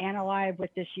dead and alive with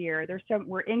this year.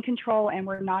 We're in control and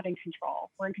we're not in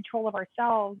control. We're in control of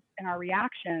ourselves and our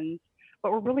reactions,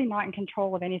 but we're really not in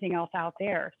control of anything else out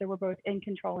there. So we're both in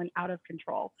control and out of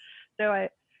control. So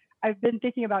I've been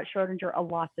thinking about Schrodinger a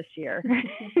lot this year.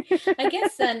 I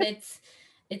guess then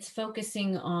it's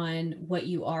focusing on what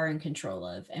you are in control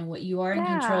of, and what you are in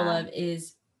control Yeah. of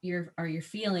is your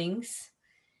feelings,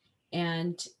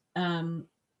 and um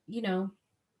you know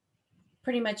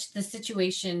pretty much the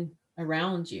situation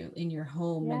around you in your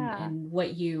home, Yeah. and what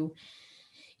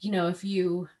if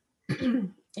you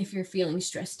if you're feeling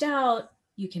stressed out,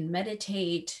 you can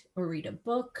meditate or read a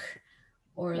book,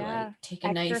 or like Yeah. take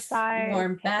a nice Exercise,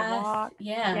 warm take a bath. walk.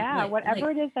 Yeah, Yeah. like Whatever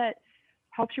it is that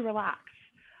helps you relax.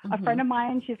 A friend mhm. of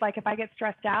mine, she's like, if I get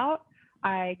stressed out,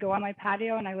 I go on my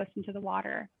patio and I listen to the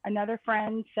water. Another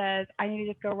friend says, I need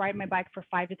to just go ride my bike for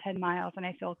 5 to 10 miles and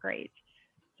I feel great.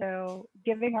 So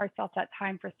giving ourselves that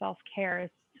time for self care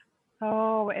is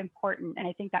so important. And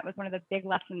I think that was one of the big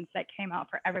lessons that came out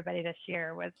for everybody this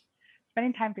year was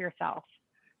spending time for yourself.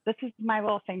 This is my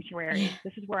little Yeah. sanctuary.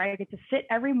 This is where I get to sit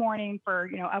every morning for,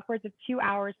 upwards of 2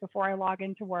 hours before I log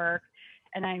into work.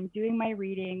 And I'm doing my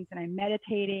readings and I'm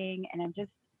meditating and I'm just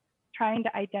trying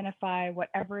to identify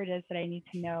whatever it is that I need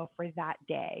to know for that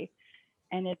day.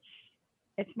 And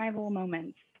it's my little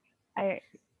moments. I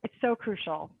it's so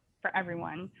crucial for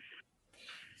everyone.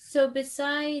 So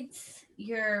besides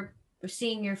your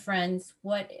seeing your friends,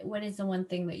 what is the one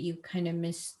thing that you kind of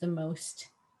miss the most?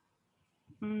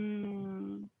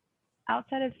 Mm,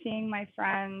 outside of seeing my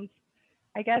friends,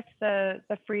 I guess the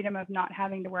freedom of not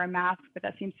having to wear a mask, but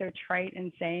that seems so trite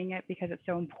in saying it because it's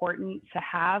so important to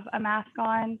have a mask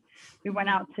on. We went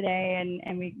Mhm. out today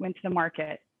and we went to the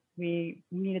market. We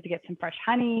needed to get some fresh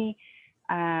honey.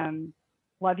 Um,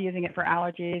 love using it for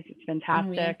allergies. It's Oh yeah.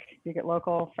 fantastic. You get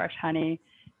local fresh honey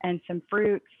and some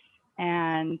fruits.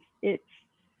 And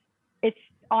it's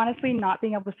honestly not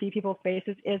being able to see people's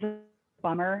faces is a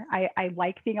bummer. I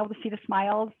like being able to see the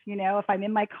smiles. If I'm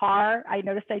in my car, I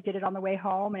noticed I did it on the way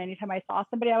home. And anytime I saw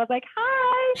somebody, I was like,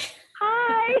 hi,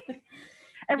 hi.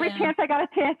 Every Yeah. chance I got a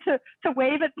chance to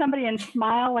wave at somebody and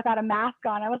smile without a mask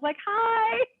on, I was like,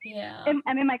 hi. Yeah. And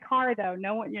I'm in my car though.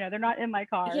 No one, they're not in my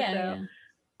car. Yeah, So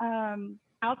yeah.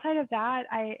 outside of that,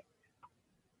 I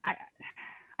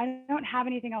I don't have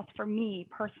anything else for me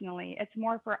personally. It's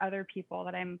more for other people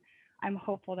that I'm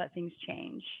hopeful that things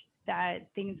change, that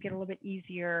things get a little bit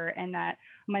easier, and that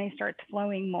money starts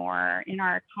flowing more in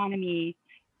our economy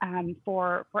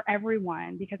for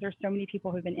everyone because there's so many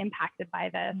people who've been impacted by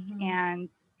this, Mhm. and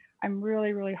I'm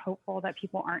really really hopeful that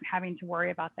people aren't having to worry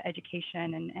about the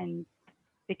education and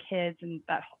the kids and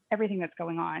that everything that's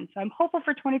going on. So I'm hopeful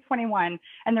for 2021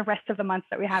 and the rest of the months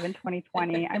that we have in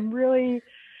 2020. I'm really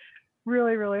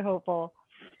really, really hopeful.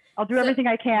 I'll do So, everything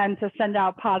I can to send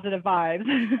out positive vibes.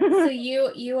 so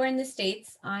you are in the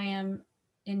States. I am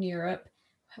in Europe.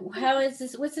 How is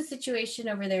this? What's the situation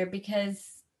over there?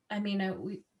 Because I mean,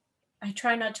 I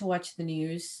try not to watch the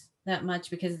news that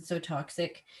much because it's so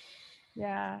toxic.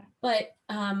 Yeah. But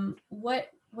what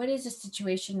is the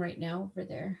situation right now over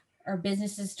there? Are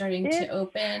businesses starting to It's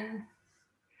open?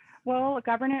 Well,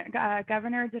 Governor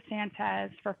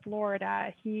DeSantis for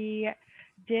Florida, he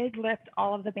did lift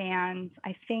all of the bans,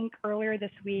 I think earlier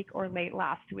this week or late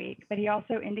last week. But he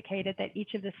also indicated that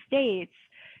each of the states,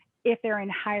 if they're in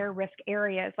higher risk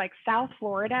areas like South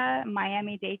Florida,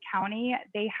 Miami-Dade County,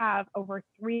 they have over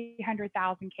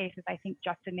 300,000 cases, I think,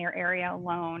 just in their area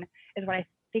alone, is what I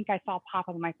think I saw pop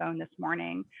up on my phone this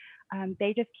morning.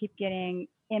 They just keep getting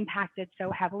impacted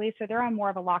so heavily. So they're on more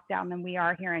of a lockdown than we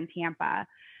are here in Tampa.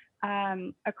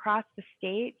 Across the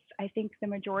states, I think the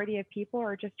majority of people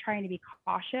are just trying to be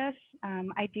cautious.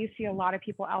 I do see a lot of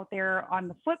people out there on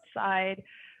the flip side,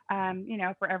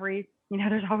 for every,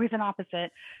 there's always an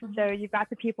opposite. Mhm. So you've got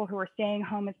the people who are staying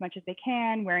home as much as they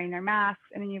can, wearing their masks.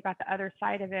 And then you've got the other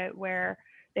side of it where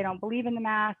they don't believe in the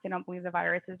mask. They don't believe the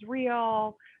virus is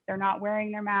real. They're not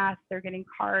wearing their mask. They're getting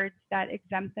cards that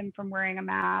exempt them from wearing a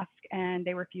mask and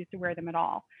they refuse to wear them at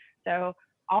all. So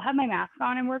I'll have my mask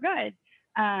on and we're good.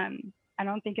 I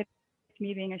don't think it's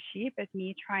me being a sheep. It's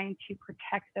me trying to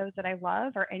protect those that I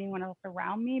love or anyone else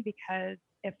around me, because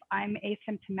if I'm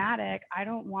asymptomatic, I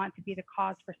don't want to be the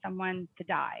cause for someone to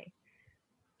die,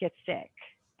 get sick,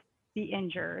 be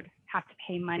injured, have to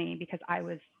pay money because I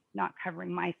was not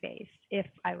covering my face if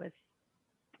I was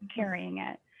carrying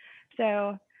it.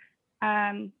 So,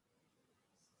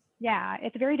 yeah,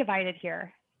 it's very divided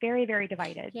here. Very, very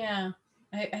divided. Yeah,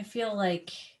 I feel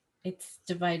like it's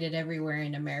divided everywhere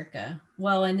in America.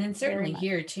 Well, and then Very certainly much.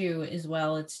 here too, as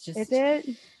well. It's Is just, it?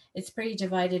 it's pretty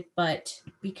divided, but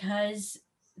because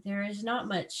there is not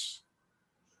much,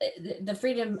 the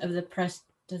freedom of the press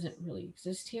doesn't really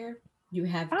exist here. You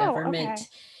have Oh, okay. government,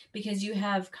 because you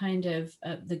have kind of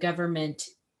the government,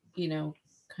 you know,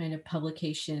 kind of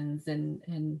publications,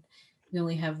 and we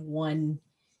only have one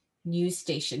news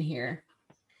station here.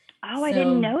 Oh, I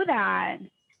didn't So know that.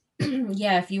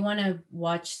 yeah, if you want to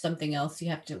watch something else, you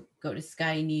have to go to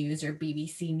Sky News or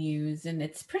BBC News, and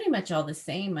it's pretty much all the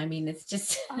same. I mean, it's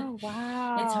just Oh, it's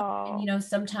hard. And wow.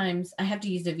 sometimes I have to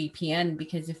use a VPN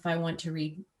because if I want to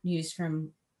read news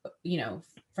from, you know,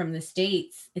 from the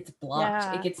States, it's blocked.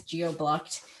 It Yeah. gets geo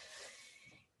blocked.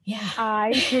 Yeah.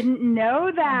 I didn't know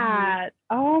Mhm. that.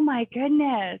 Oh my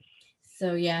goodness.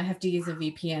 So yeah, I have to use a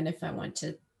VPN if I want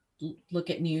to look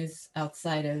at news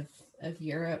outside of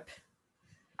Europe.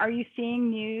 Are you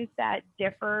seeing news that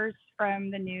differs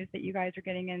from the news that you guys are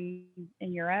getting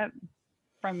in Europe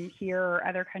from here or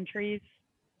other countries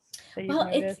that you've Well,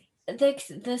 it's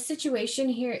noticed? the situation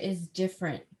here is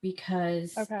different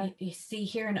because Okay. you see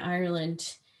here in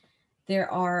Ireland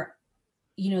there are,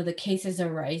 the cases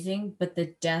are rising, but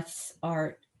the deaths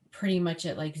are pretty much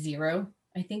at like zero.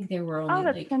 I think there were Oh, only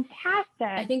that's like I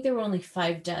fantastic. think there were only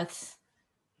 5 deaths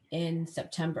in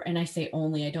September, and I say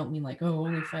only, I don't mean like, oh,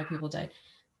 only 5 people died,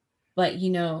 but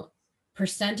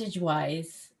percentage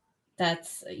wise,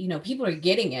 that's, people are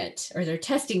getting it or they're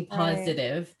testing Right.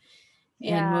 positive,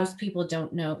 and Yeah. most people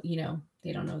don't know,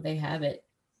 they don't know they have it,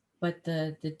 but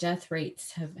the death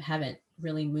rates haven't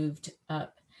really moved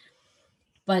up.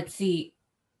 But see,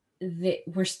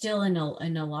 we're still in a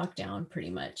lockdown pretty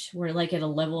much. We're like at a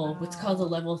level, what's called a Wow.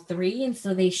 level 3, and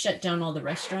so they shut down all the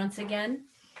restaurants again.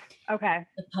 Okay.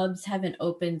 The pubs haven't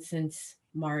opened since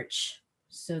March.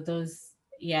 So those,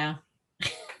 yeah,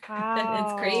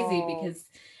 it's crazy Wow. because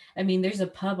I mean there's a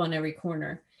pub on every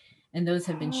corner, and those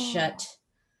have been Oh. shut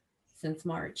since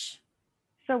March.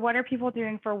 So what are people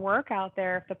doing for work out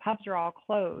there if the pubs are all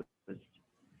closed?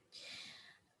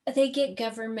 They get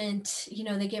government,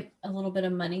 they get a little bit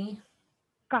of money,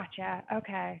 Gotcha.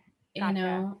 Okay.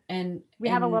 Gotcha. and We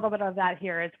have a and little bit of that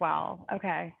here as well.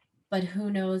 Okay. but who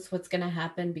knows what's going to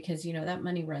happen, because that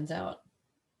money runs out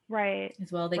Right.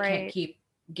 as well. They can't Right. keep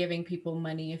giving people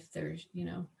money if there's,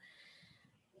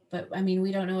 but I mean,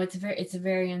 we don't know. It's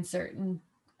very uncertain.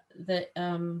 That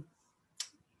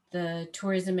the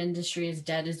tourism industry is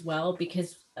dead as well,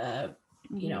 because a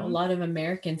Mhm. lot of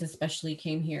Americans especially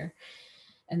came here,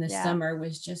 and the Yeah. summer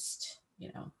was just,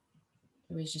 it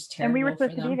was just And we were terrible for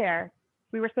supposed to be them. there.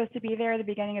 We were supposed to be there at the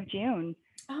beginning of June.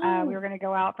 We were Oh, going to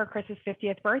go out for Chris's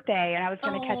 50th birthday, and I was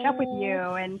going to catch up with you.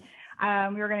 oh, And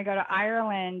we were going to go to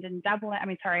Ireland and Dublin. I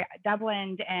mean, sorry,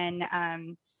 Dublin, and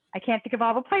I can't think of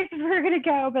all the places we were going to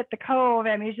go, but the Cove.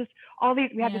 I mean, it's just all these.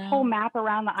 We had this yeah. whole map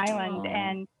around the island, Oh,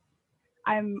 and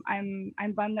I'm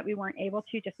bummed that we weren't able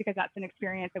to, just because that's an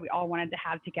experience that we all wanted to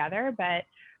have together. But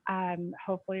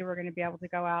hopefully we're going to be able to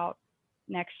go out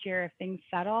next year if things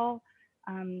settle.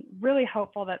 Really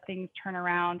hopeful that things turn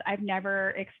around. I've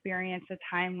never experienced a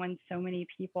time when so many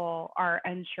people are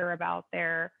unsure about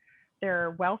their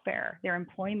welfare, their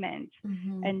employment,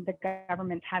 Mm-hmm. and the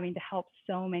government's having to help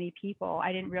so many people.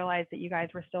 I didn't realize that you guys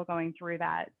were still going through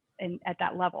that and at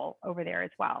that level over there as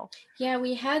well. Yeah,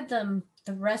 we had them.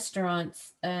 The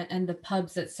restaurants and the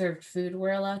pubs that served food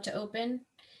were allowed to open.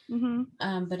 Mhm.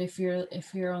 But if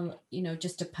you're on,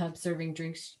 just a pub serving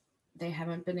drinks, they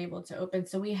haven't been able to open.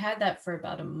 So we had that for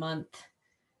about a month,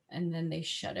 and then they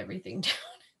shut everything down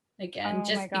again, Oh my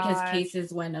just because gosh.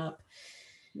 cases went up.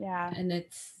 Yeah. And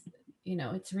it's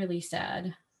really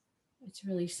sad. It's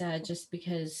really sad just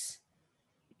because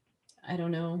I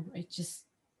don't know. It just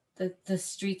the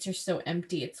streets are so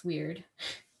empty. It's weird.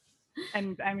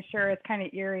 I'm sure it's kind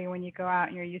of eerie when you go out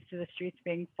and you're used to the streets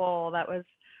being full. That was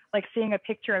like seeing a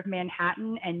picture of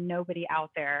Manhattan and nobody out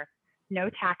there. No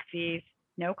taxis,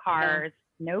 no Yeah. cars,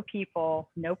 no people,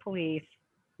 no police,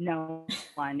 no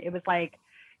one. It was like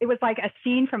a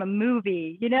scene from a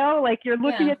movie, like you're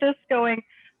looking Yeah. at this going,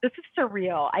 this is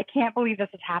surreal. I can't believe this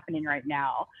is happening right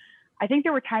now. I think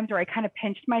there were times where I kind of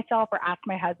pinched myself or asked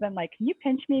my husband, like, can you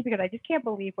pinch me? Because I just can't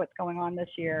believe what's going on this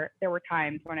year. There were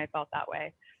times when I felt that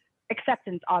way.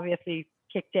 Acceptance obviously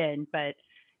kicked in, but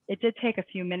it did take a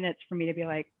few minutes for me to be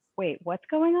like, wait, what's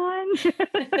going on?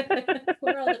 Who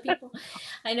are all the people?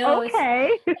 I know it's Okay.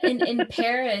 in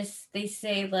Paris, they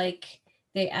say like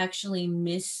they actually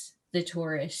miss the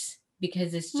tourists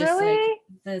because it's just like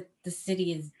Really? the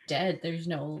city is dead. There's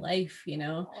no life.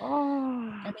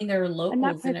 Oh, I mean, there are and that locals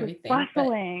and place was everything, but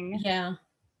bustling. yeah,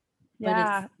 but it's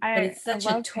Yeah, but I it's I such a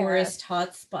love Paris. tourist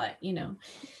hotspot.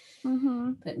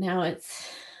 Mhm. But now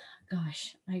it's,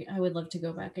 gosh, I would love to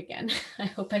go back again. I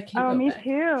hope I can Oh, go me back.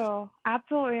 too.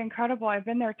 Absolutely incredible. I've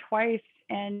been there twice,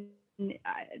 and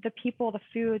the people, the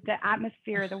food, the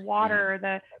atmosphere, the Yeah, water,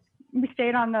 the we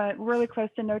stayed on the really close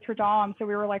to Notre Dame, so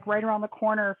we were like right around the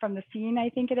corner from the Seine, I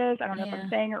think it is. I don't know if I'm yeah.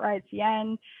 saying it right.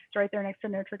 Seine. It's right there next to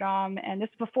Notre Dame, and this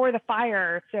is before the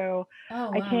fire, so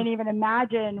Oh I wow. can't even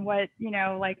imagine what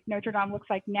like Notre Dame looks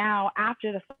like now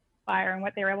after the fire and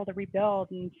what they were able to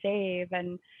rebuild and save.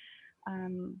 And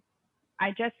um,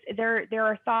 I just there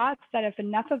are thoughts that if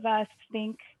enough of us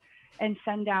think and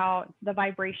send out the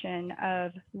vibration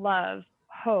of love,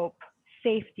 hope,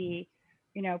 safety,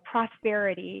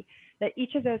 prosperity, that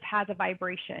each of those has a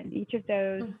vibration. Each of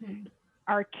those Hmm.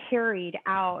 are carried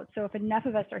out. So if enough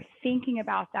of us are thinking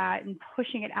about that and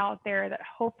pushing it out there, that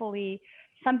hopefully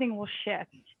something will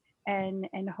shift and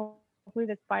hopefully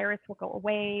this virus will go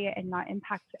away and not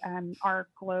impact our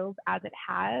globe as it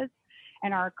has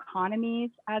and our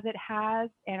economies as it has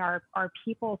and our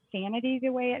people's sanity the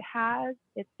way it has.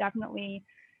 It's definitely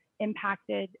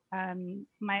impacted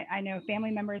my I know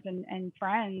family members and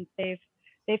friends.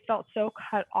 They've felt so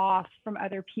cut off from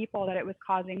other people that it was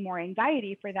causing more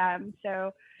anxiety for them.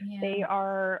 So Yeah. they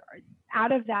are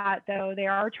out of that, though they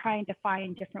are trying to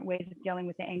find different ways of dealing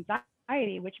with the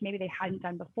anxiety, which maybe they hadn't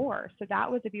done before. So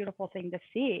that was a beautiful thing to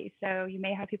see. So you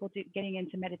may have people getting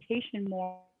into meditation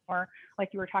more, like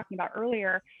you were talking about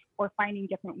earlier, or finding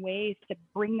different ways to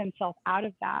bring themselves out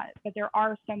of that. But there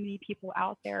are so many people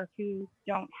out there who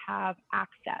don't have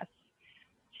access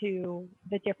to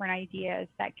the different ideas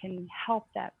that can help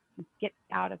them get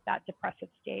out of that depressive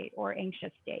state or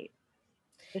anxious state.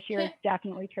 This year Yeah, has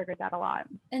definitely triggered that a lot.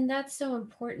 and that's so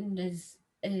important is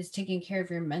taking care of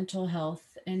your mental health.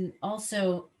 And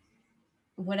also,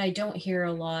 what I don't hear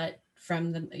a lot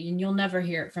from the, and you'll never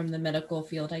hear it from the medical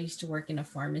field. I used to work in a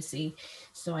pharmacy,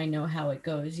 so I know how it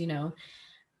goes.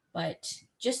 But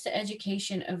just the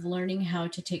education of learning how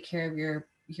to take care of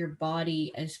your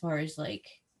body, as far as like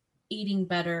eating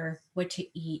better, what to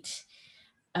eat,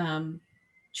 um,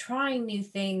 trying new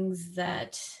things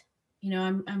that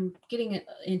I'm getting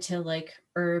into like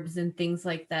herbs and things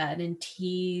like that, and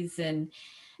teas, and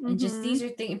just Mm-hmm. these are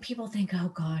things, and people think, oh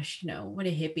gosh, what a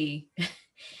hippie.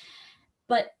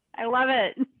 But I love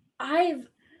it. I've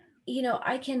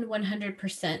I can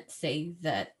 100% say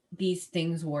that these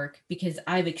things work because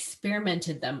I've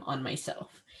experimented them on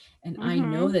myself, and I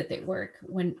know Mm-hmm. that they work.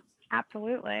 When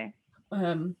Absolutely.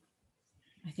 um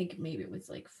I think maybe it was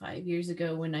like 5 years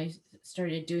ago when I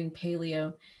started doing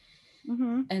paleo,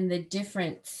 Mm-hmm. and the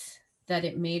difference that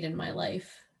it made in my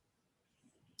life.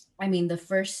 I mean, the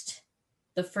first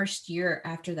year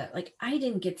after that, like, I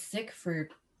didn't get sick for,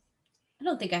 I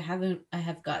don't think I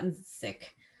have gotten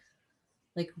sick,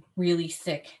 like really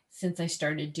sick, since I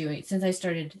started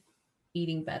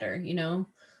eating better.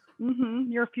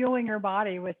 You're fueling your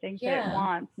body with things that it Yeah.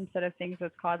 wants instead of things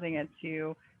that's causing it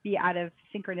to be out of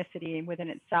synchronicity within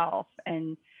itself.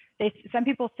 And some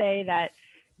people say that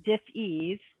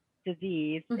dis-ease,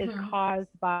 disease, is Mm-hmm. caused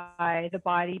by the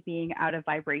body being out of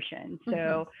vibration. Mm-hmm.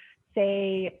 So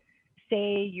say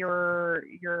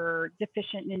you're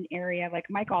deficient in an area like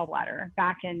my gallbladder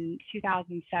back in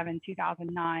 2007,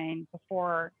 2009,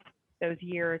 before those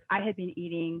years, I had been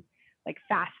eating like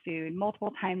fast food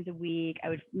multiple times a week. I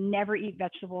would never eat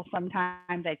vegetables.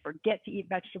 Sometimes I'd forget to eat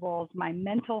vegetables. My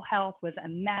mental health was a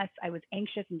mess. I was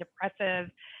anxious and depressive.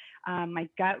 My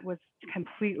gut was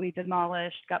completely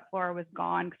demolished. Gut flora was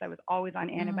gone because I was always on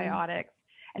Mm. antibiotics.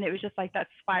 And it was just like that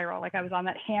spiral. Like I was on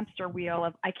that hamster wheel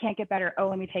of I can't get better. Oh,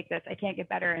 let me take this. I can't get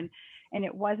better. And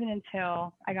it wasn't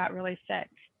until I got really sick,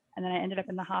 and then I ended up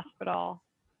in the hospital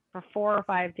for 4 or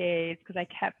 5 days because I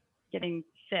kept getting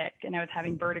sick and I was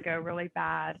having vertigo really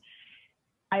bad.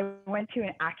 I went to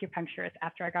an acupuncturist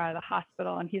after I got out of the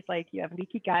hospital, and he's like, "You have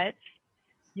leaky gut.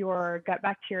 Your gut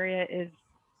bacteria is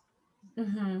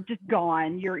Mm-hmm. just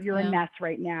gone. You're a Yeah. mess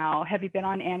right now. Have you been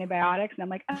on antibiotics?" And I'm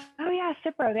like, "Oh yeah,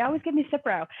 Cipro. They always give me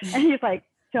Cipro." And he's like,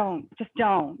 "Don't, just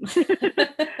don't."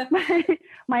 my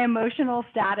my emotional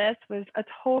status was a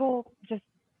total just,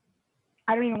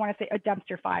 I don't even want to say a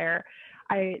dumpster fire.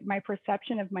 My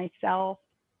perception of myself,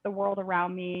 the world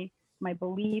around me, my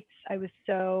beliefs, I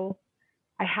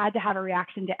had to have a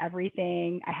reaction to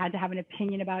everything. I had to have an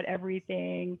opinion about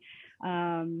everything.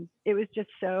 It was just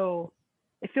so,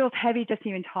 it feels heavy just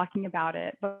even talking about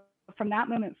it. But from that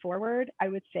moment forward, I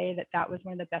would say that that was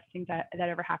one of the best things that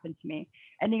ever happened to me.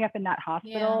 Ending up in that Yeah.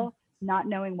 hospital, not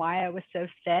knowing why I was so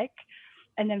sick,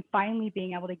 and then finally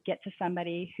being able to get to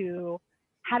somebody who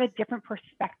had a different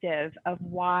perspective of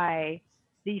why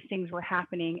these things were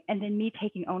happening, and then me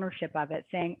taking ownership of it,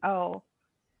 saying, "Oh,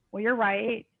 well, you're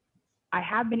right. I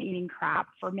have been eating crap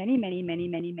for many, many, many,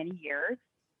 many, many years.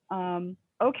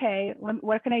 Okay,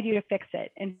 what can I do to fix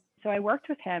it?" And so I worked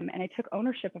with him and I took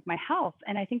ownership of my health.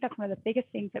 And I think that's one of the biggest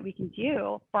things that we can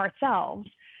do for ourselves.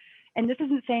 And this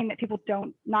isn't saying that people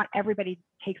don't, not everybody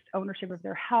takes ownership of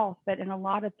their health, but in a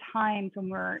lot of times when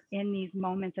we're in these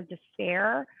moments of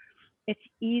despair, it's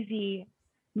easy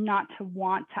not to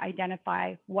want to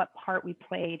identify what part we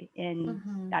played in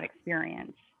Mm-hmm. that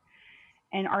experience.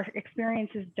 And our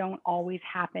experiences don't always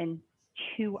happen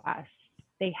to us.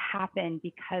 They happen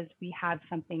because we have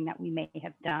something that we may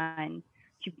have done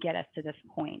to get us to this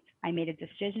point. I made a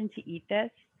decision to eat this.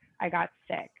 I got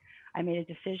sick. I made a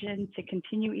decision to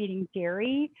continue eating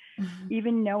dairy, Mm-hmm.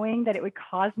 even knowing that it would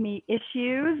cause me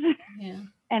issues, Yeah.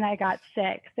 and I got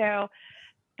sick. So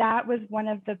that was one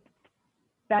of the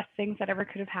best things that ever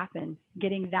could have happened,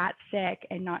 getting that sick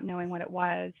and not knowing what it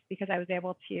was, because I was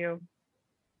able to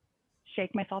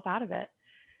shake myself out of it.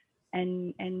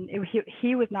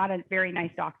 He was not a very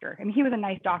nice doctor. I mean, he was a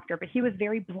nice doctor, but he was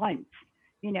very blunt.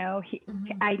 You know,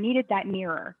 Mm-hmm. I needed that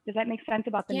mirror. Does that make sense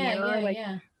about the Yeah. mirror? Yeah. Like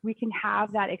Yeah. we can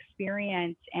have that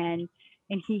experience, and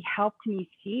he helped me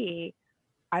see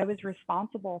I was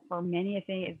responsible for many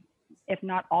things, if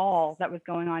not all, that was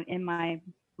going on in my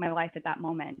life at that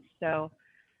moment. So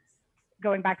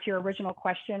going back to your original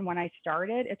question, when I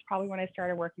started, it's probably when I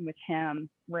started working with him,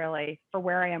 really. For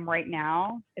where I am right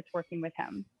now, it's working with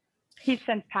him. He's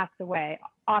since passed away.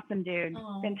 Awesome dude,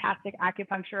 Oh. fantastic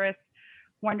acupuncturist,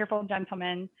 wonderful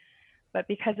gentleman. But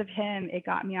because of him, it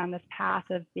got me on this path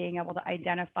of being able to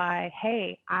identify,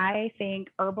 hey, I think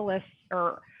herbalists,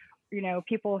 or,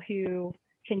 people who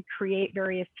can create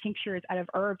various tinctures out of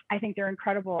herbs, I think they're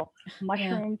incredible. Yeah.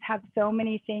 Mushrooms have so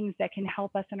many things that can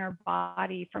help us in our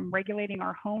body, from regulating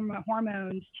our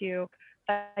hormones to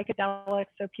psychedelics,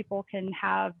 so people can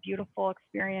have beautiful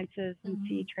experiences and Mm-hmm.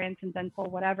 see transcendental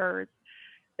whatever.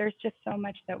 There's just so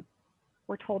much that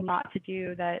we're told not to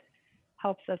do that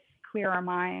helps us clear our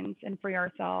minds and free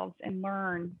ourselves and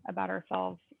learn about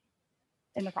ourselves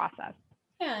in the process.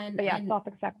 Yeah. But yeah, And self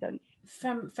acceptance.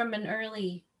 from an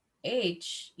early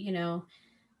age, the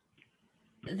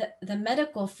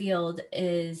medical field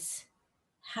is,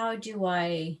 how do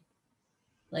I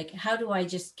how do I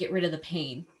just get rid of the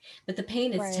pain? But the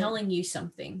pain is Right. telling you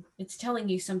something. It's telling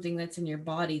you something that's in your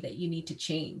body that you need to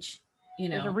change, you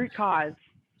There's a know. root cause.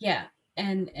 Yeah.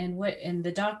 And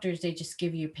the doctors, they just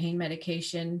give you pain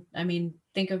medication. I mean,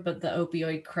 think about the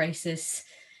opioid crisis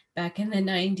back in the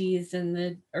 90s and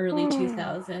the early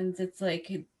 2000s. It's like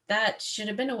that should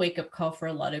have been a wake up call for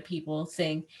a lot of people,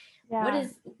 saying, what Yeah.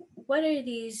 is what are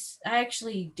these? I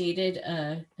actually dated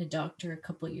a doctor a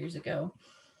couple of years ago,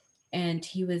 and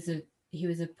he was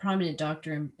a prominent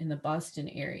doctor in the Boston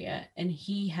area, and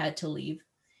he had to leave.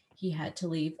 He had to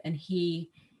leave, and he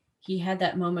had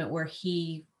that moment where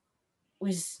he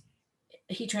was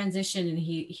he transitioned and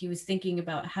he was thinking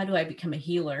about, how do I become a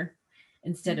healer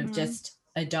instead of Mm-hmm. just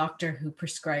a doctor who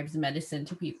prescribes medicine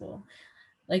to people.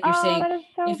 Like you're Oh, saying, that is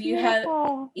so if you have,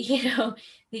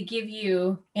 beautiful. they give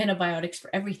you antibiotics for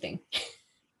everything,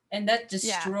 and that Yeah.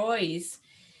 destroys,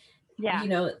 Yeah.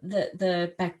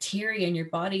 the bacteria in your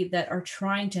body that are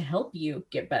trying to help you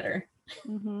get better.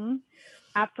 Mm-hmm.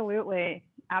 Absolutely.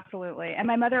 Absolutely. And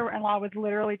my mother-in-law was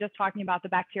literally just talking about the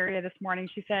bacteria this morning.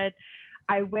 She said,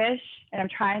 I wish, and I'm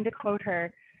trying to quote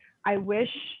her, I wish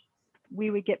we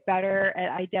would get better at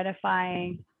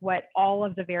identifying what all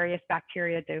of the various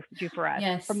bacteria do for us,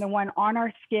 from Yes. the one on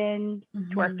our skin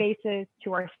to our Mm-hmm. faces,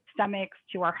 to our stomachs,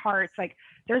 to our hearts. Like,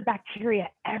 there's bacteria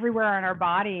everywhere in our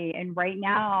body. And right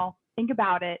now, think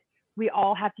about it, we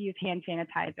all have to use hand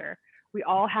sanitizer. We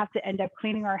all have to end up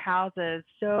cleaning our houses.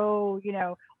 So,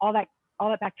 all that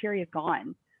bacteria is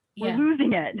gone. We're Yeah,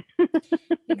 losing it.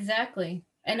 exactly.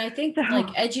 And I think like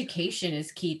So, education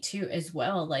is key too as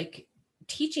well. Like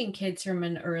teaching kids from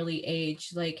an early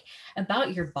age, like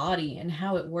about your body and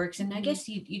how it works. And I mm-hmm, guess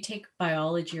you take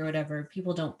biology or whatever,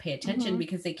 people don't pay attention mm-hmm,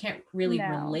 because they can't really no.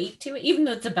 relate to it, even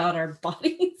though it's about our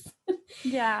bodies.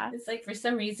 Yeah. It's like for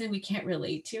some reason we can't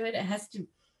relate to it. I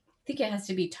think it has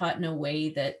to be taught in a way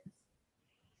that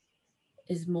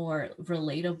is more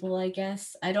relatable, I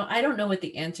guess. I don't know what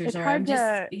the answers It's are. I'm hard just,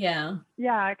 to, yeah.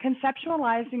 yeah,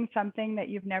 conceptualizing something that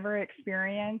you've never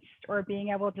experienced, or being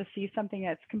able to see something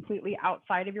that's completely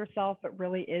outside of yourself but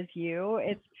really is you.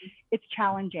 It's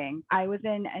challenging. I was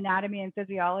in anatomy and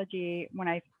physiology when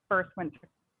I first went to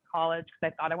college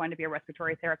because I thought I wanted to be a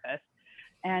respiratory therapist.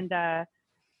 And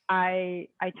I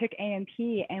took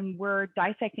A&P, and we're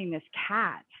dissecting this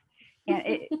cat, and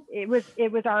it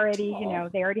was already, Oh.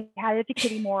 they already had it to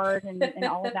kitty morgue and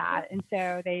all of that, and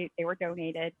so they were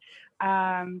donated.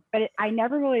 But I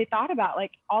never really thought about,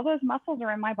 like, all those muscles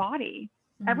are in my body.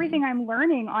 Mhm. Everything I'm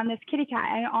learning on this kitty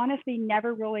cat, I honestly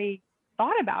never really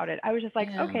thought about it. I was just like,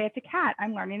 Yeah. okay, it's a cat.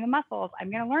 I'm learning the muscles.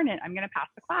 I'm going to learn it. I'm going to pass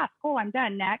the class. Cool. I'm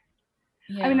done. Next.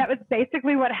 I mean, Yeah. that was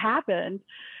basically what happened.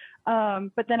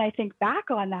 But then I think back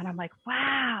on that, I'm like,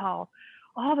 wow,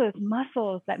 all those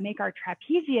muscles that make our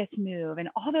trapezius move, and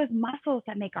all those muscles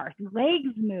that make our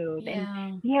legs move, and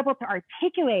Yeah. be able to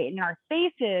articulate in our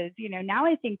faces. Now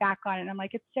I think back on it and I'm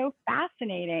like, it's so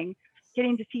fascinating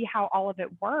getting to see how all of it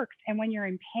works. And when you're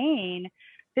in pain,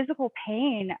 physical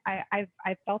pain,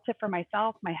 I've felt it for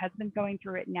myself. My husband's going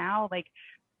through it now. Like,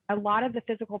 a lot of the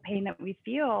physical pain that we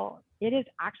feel, it is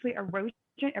actually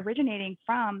originating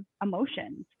from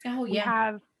emotions. Oh, We yeah.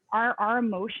 have our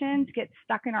emotions get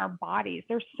stuck in our bodies.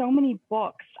 There's so many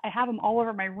books. I have them all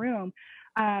over my room,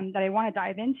 that I want to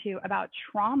dive into, about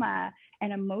trauma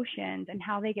and emotions and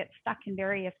how they get stuck in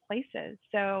various places.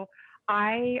 So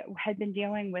I had been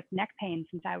dealing with neck pain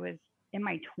since I was in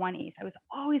my 20s. I was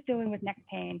always dealing with neck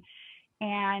pain.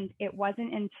 And it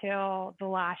wasn't until the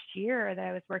last year that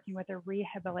I was working with a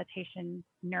rehabilitation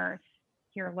nurse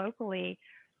here locally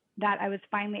that I was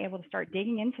finally able to start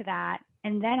digging into that.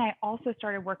 And then I also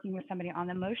started working with somebody on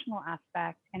the emotional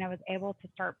aspect, and I was able to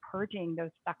start purging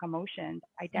those stuck emotions,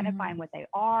 Mhm. identifying what they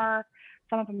are.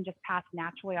 Some of them just pass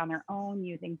naturally on their own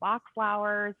using Bach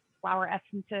flowers, flower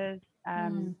essences.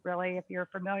 Mm. Really, if you're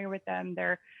familiar with them,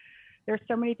 there's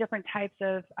so many different types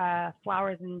of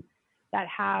flowers and that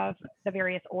have the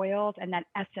various oils and that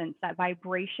essence, that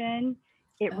vibration.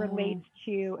 It relates Oh,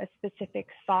 to a specific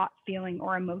thought, feeling,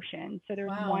 or emotion. So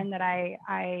there's wow. one that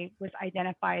I was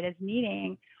identified as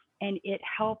needing, and it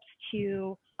helps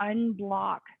to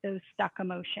unblock those stuck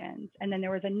emotions. And then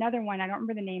there was another one, I don't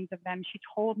remember the names of them. She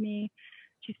told me,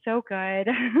 she's so good,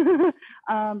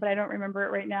 but I don't remember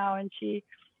it right now. And she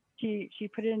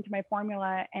put it into my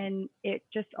formula, and it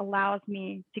just allows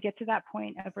me to get to that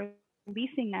point of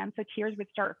releasing them, so tears would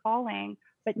start falling,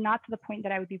 but not to the point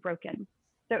that I would be broken.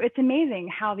 So it's amazing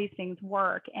how these things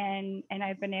work. And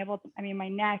I've been able to, I mean, my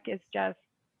neck is just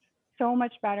so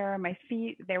much better. My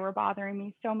feet, they were bothering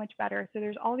me so much better. So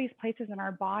there's all these places in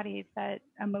our bodies that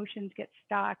emotions get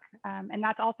stuck. And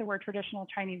that's also where traditional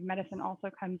Chinese medicine also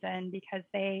comes in, because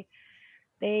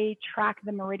they track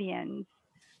the meridians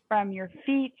from your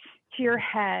feet to your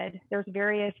head. There's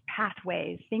various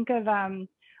pathways. Think of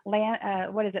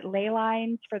what is it, ley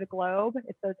lines for the globe?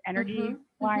 It's those energy Mhm.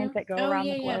 lines Mhm. that go Oh, around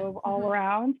yeah, the yeah. globe all Mhm.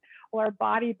 around. Well, our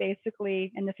body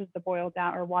basically, and this is the boiled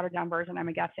down or watered down version,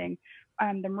 I'm guessing,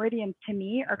 the meridians to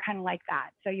me are kind of like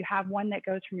that. So you have one that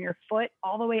goes from your foot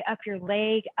all the way up your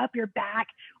leg, up your back,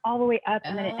 all the way up,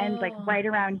 and then it ends like Oh, right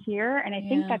around here. And I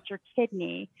think yeah. that's your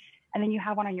kidney. And then you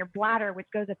have one on your bladder, which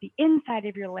goes up the inside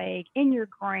of your leg, in your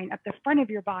groin, up the front of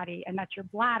your body, and that's your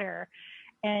bladder.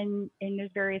 and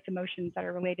there's various emotions that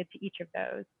are related to each of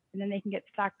those. And then they can get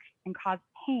stuck and cause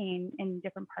pain in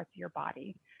different parts of your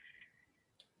body.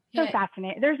 So Yeah,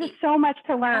 fascinating. There's just so much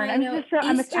to learn. I know.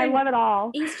 I love it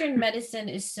all. Eastern medicine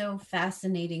is so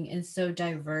fascinating and so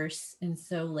diverse and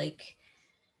so like,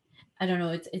 I don't know,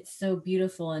 it's so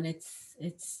beautiful, and it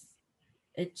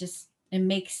just, it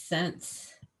makes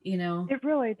sense, you know. It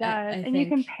really does. I And you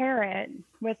think. can pair it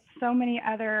with so many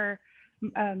other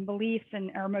beliefs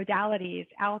and or modalities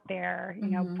out there. You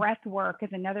know, Mm-hmm. breath work is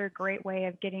another great way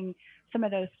of getting some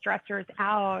of those stressors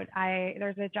out.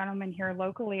 There's a gentleman here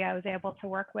locally I was able to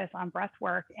work with on breath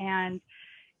work, and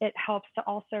it helps to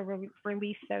also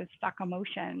release those stuck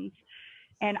emotions.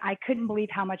 And I couldn't believe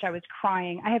how much I was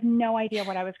crying. I have no idea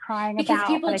what I was crying Because about,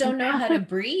 but people I can don't know tell how to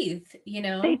breathe, you they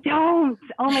know. don't.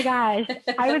 Oh my gosh.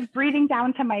 I was breathing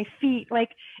down to my feet. Like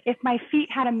if my feet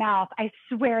had a mouth, I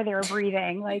swear they were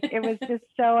breathing. Like it was just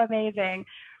so amazing.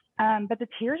 But the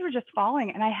tears were just falling,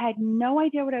 and I had no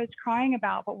idea what I was crying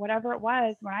about. But whatever it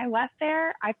was, when I left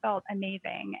there, I felt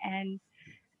amazing, and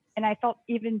I felt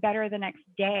even better the next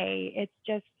day. It's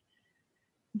just,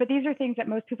 but these are things that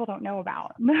most people don't know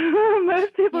about.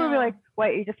 Most people will be Yeah. like,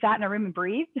 "What? You just sat in a room and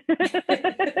breathed?"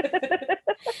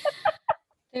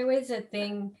 There was a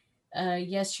thing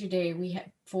yesterday we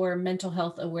had for Mental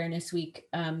Health Awareness Week.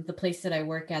 The place that I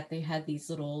work at, they had these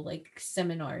little like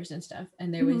seminars and stuff,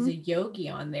 and there was Mm-hmm. a yogi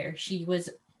on there. She was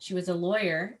a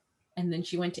lawyer, and then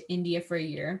she went to India for a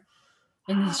year,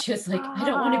 and then she was like, I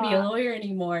don't want to be a Ah, lawyer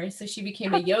anymore, so she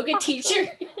became a that's yoga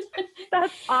teacher. awesome.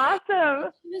 That's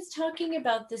awesome. She was talking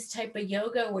about this type of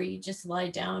yoga where you just lie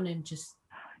down and just,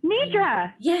 you know.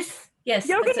 Nidra. Yes,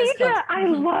 Yoga that's what it's called. Nidra. I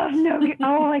love yoga.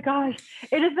 Oh my gosh.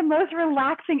 It is the most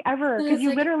relaxing ever And because it's you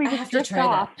like, literally I just have to drift try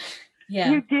off. that.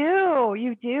 Yeah. You do.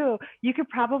 You do. You could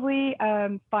probably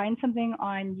find something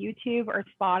on YouTube or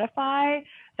Spotify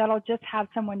that'll just have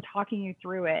someone talking you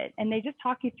through it. And they just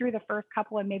talk you through the first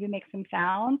couple and maybe make some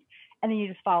sounds. And then you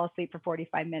just fall asleep for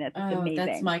 45 minutes. It's Oh, that's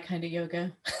amazing. my kind of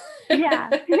yoga. Yeah.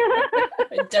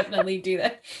 I definitely do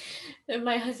that. And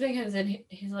my husband comes in,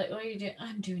 he's like, what are you doing?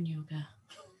 I'm doing yoga.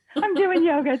 I'm doing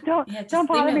yoga. Yeah, Don't just leave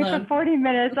bother me me for alone. 40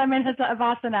 minutes. I'm in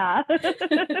Havasana.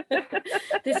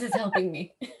 This is helping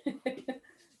me.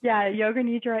 Yeah, Yoga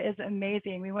Nidra is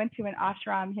amazing. We went to an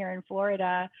ashram here in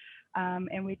Florida,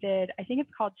 and we did, I think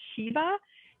it's called Shiva,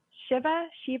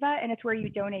 and it's where you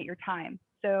donate your time.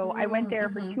 So I went there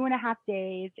for Mm-hmm. 2.5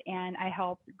 days, and I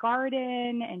helped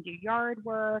garden and do yard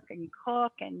work and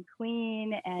cook and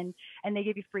clean, and they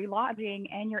give you free lodging,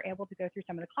 and you're able to go through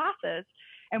some of the classes.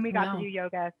 And we got to do Wow.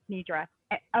 Yoga Nidra.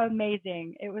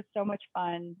 Amazing. It was so much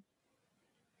fun.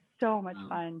 So much Wow.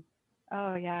 fun.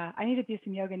 Oh yeah, I need to do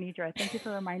some yoga nidra. Thank you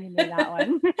for reminding me of that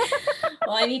one.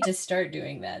 Well, I need to start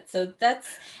doing that. So that's,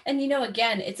 and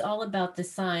again, it's all about the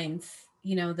signs,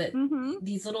 that Mhm.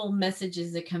 these little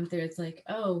messages that come through. It's like,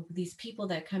 oh, these people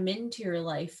that come into your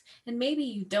life, and maybe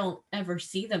you don't ever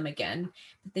see them again,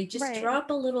 but they just Right.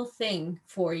 drop a little thing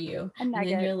for you. A And then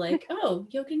nugget. you're like, oh,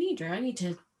 yoga nidra. I need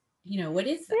to, what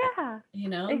is that?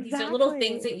 Yeah. These are little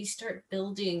things Exactly. that you start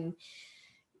building,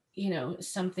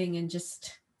 something, and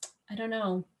just, I don't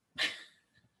know.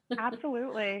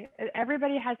 Absolutely.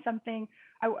 Everybody has something.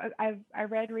 I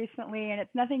read recently, and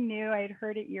it's nothing new. I had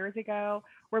heard it years ago.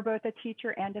 We're both a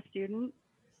teacher and a student,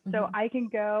 so Mhm. I can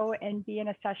go and be in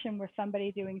a session with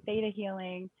somebody doing theta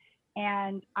healing,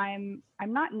 and I'm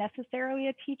not necessarily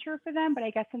a teacher for them, but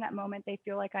I guess in that moment they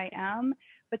feel like I am.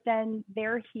 But then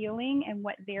their healing and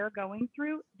what they're going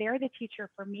through, they're the teacher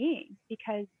for me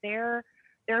because they're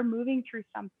moving through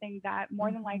something that more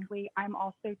than Mhm. likely I'm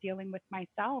also dealing with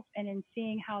myself. And in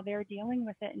seeing how they're dealing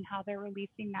with it and how they're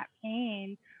releasing that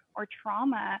pain or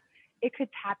trauma, it could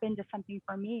tap into something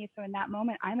for me. So in that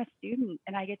moment, I'm a student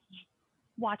and I get to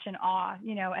watch in awe,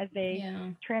 as they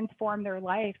Yeah. transform their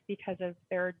life because of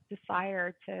their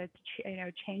desire to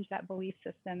change that belief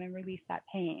system and release that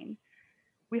pain.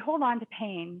 We hold on to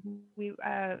pain.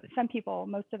 Some people,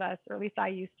 most of us, or at least I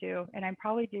used to, and I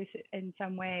probably do in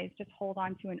some ways, just hold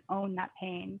on to and own that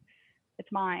pain.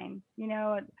 It's mine.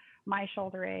 My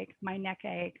shoulder ache, my neck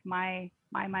ache, my.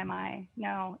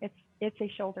 No, it's a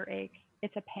shoulder ache.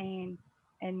 It's a pain,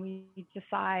 and we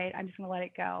decide I'm just going to let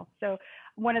it go. So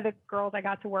one of the girls I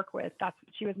got to work with,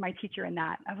 she was my teacher in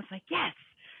that. I was like, yes,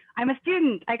 I'm a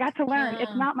student. I got to learn. It's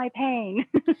Yeah. not my pain.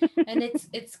 And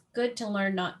it's good to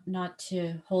learn not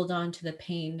to hold on to the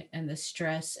pain and the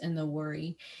stress and the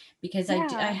worry, because I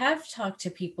Yeah. have talked to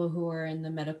people who are in the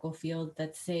medical field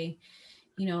that say,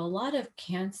 a lot of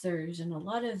cancers and a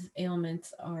lot of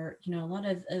ailments are, a lot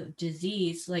of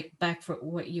disease, like back for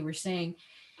what you were saying,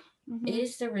 Mhm.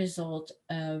 is the result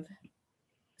of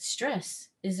stress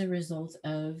is a result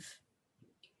of,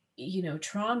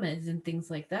 traumas and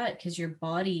things like that, because your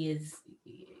body is,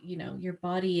 your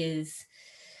body is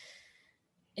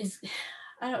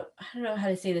I don't know how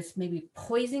to say this, maybe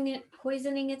poisoning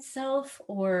itself,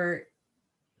 or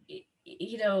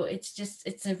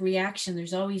it's a reaction.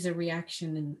 There's always a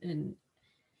reaction, and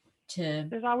to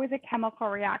There's always a chemical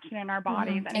reaction in our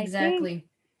bodies. And exactly.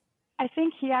 I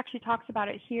think he actually talks about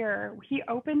it here. He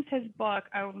opens his book.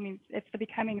 It's The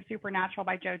Becoming Supernatural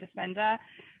by Joe Dispenza.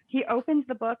 He opens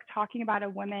the book talking about a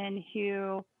woman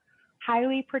who,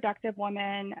 highly productive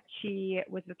woman. She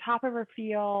was the top of her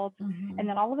field. And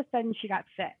then all of a sudden she got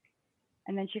sick.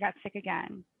 And then she got sick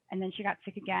again. And then she got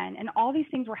sick again. And all these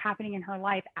things were happening in her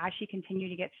life as she continued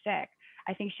to get sick.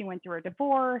 I think she went through a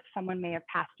divorce. Someone may have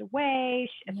passed away.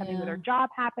 Something with her job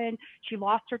happened. She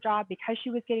lost her job because she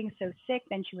was getting so sick.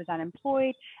 Then she was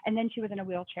unemployed. And then she was in a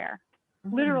wheelchair.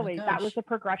 Literally, that was the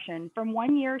progression. From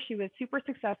 1 year, she was super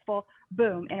successful,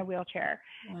 boom, in a wheelchair.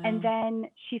 Wow. And then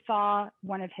she saw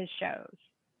one of his shows.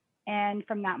 And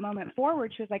from that moment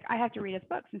forward, she was like, I have to read his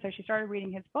books. And so she started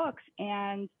reading his books.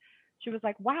 And she was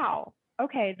like, wow,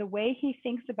 okay, the way he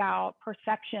thinks about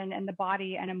perception and the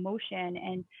body and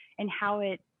emotion and how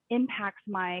it impacts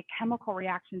my chemical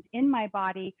reactions in my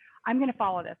body, I'm going to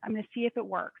follow this. I'm going to see if it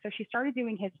works. So she started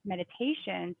doing his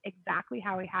meditations exactly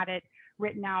how he had it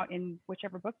written out in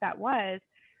whichever book that was.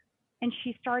 And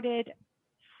she started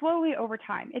slowly over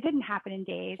time. It didn't happen in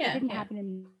days. It didn't happen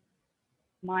in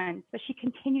months, but she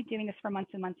continued doing this for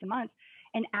months and months and months.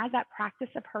 And as that practice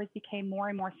of hers became more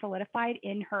and more solidified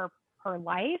in her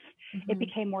life, it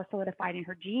became more solidified in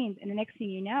her genes. And the next thing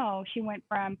you know, she went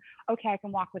from, okay, I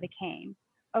can walk with a cane.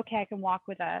 Okay, I can walk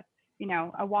with a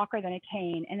walker than a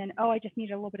cane. And then, oh, I just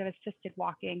need a little bit of assisted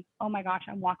walking. Oh my gosh,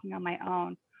 I'm walking on my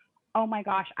own. Oh my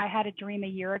gosh, I had a dream a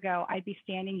year ago. I'd be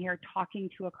standing here talking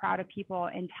to a crowd of people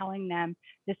and telling them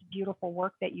this beautiful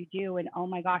work that you do. And oh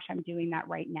my gosh, I'm doing that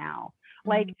right now.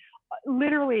 Like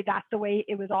literally, that's the way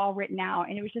it was all written out.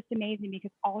 And it was just amazing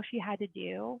because all she had to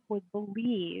do was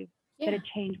believe that a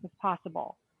change was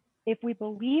possible. If we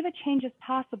believe a change is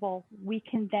possible, we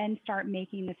can then start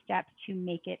making the steps to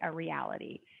make it a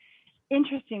reality.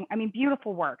 Interesting. I mean,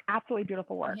 beautiful work. Absolutely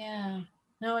beautiful work. Yeah.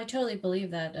 No, I totally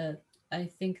believe that. I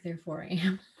think, therefore I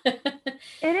am. It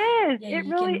is. It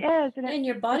really is. And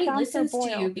your body listens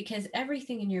to you because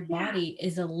everything in your body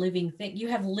is a living thing. You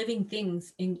have living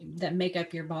things that make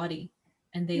up your body,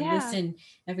 and they listen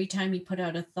every time you put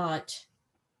out a thought.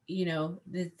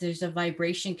 There's a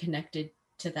vibration connected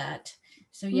to that.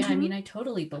 So I mean, I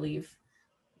totally believe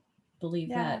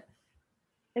that.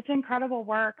 It's incredible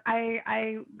work.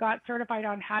 I got certified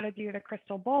on how to do the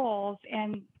crystal bowls,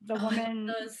 and the woman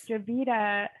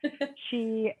Javita,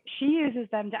 she uses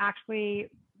them to actually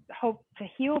hope to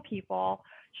heal people.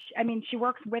 She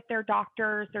works with their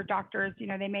doctors. Their doctors, they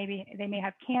may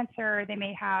have cancer, they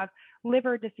may have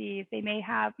liver disease, they may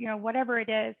have, whatever it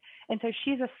is. And so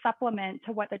she's a supplement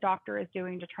to what the doctor is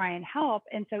doing to try and help.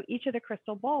 And so each of the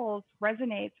crystal bowls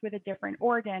resonates with a different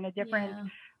organ, a different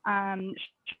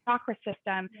chakra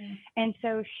system. And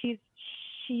so she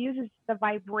uses the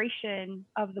vibration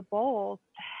of the bowls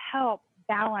to help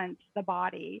balance the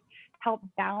body, help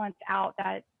balance out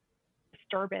that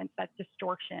disturbance, that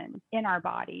distortion in our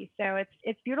body. So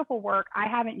it's beautiful work. I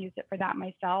haven't used it for that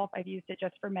myself. I've used it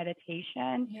just for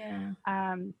meditation.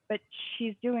 But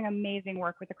she's doing amazing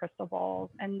work with the crystal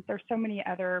bowls. And there's so many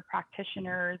other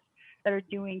practitioners that are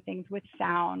doing things with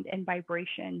sound and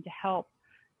vibration to help.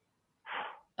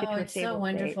 Oh, it's so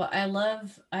wonderful.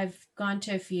 I've gone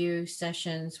to a few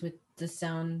sessions with the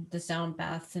sound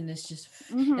baths, and it's just,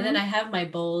 and then I have my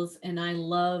bowls, and I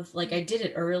love, like, I did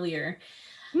it earlier.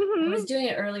 I was doing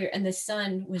it earlier, and the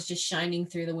sun was just shining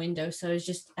through the window. So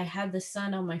I had the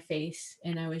sun on my face,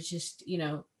 and I was just,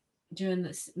 doing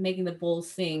this, making the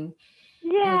bowls sing.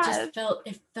 And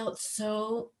it felt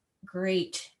so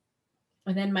great.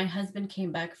 And then my husband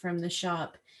came back from the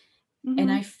shop,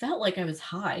 and I felt like I was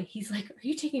high. He's like, "Are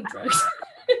you taking drugs?"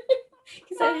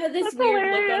 Because I had this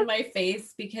weird look on my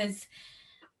face because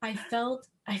I felt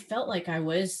like I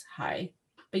was high,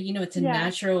 but it's a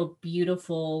natural,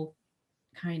 beautiful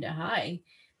kind of high.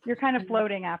 You're kind of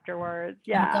floating afterwards.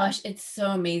 Oh gosh, it's so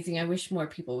amazing. I wish more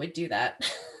people would do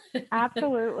that.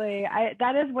 Absolutely.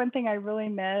 That is one thing I really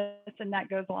miss, and that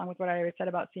goes along with what I always said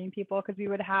about seeing people, because we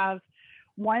would have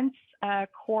once a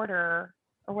quarter,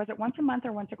 or was it once a month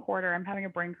or once a quarter? I'm having a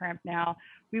brain cramp now.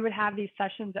 We would have these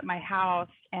sessions at my house,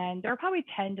 and there were probably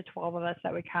 10 to 12 of us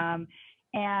that would come,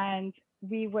 and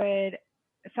we would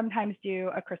sometimes do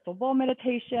a crystal bowl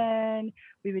meditation.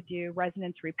 We would do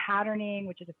resonance repatterning,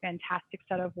 which is a fantastic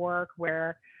set of work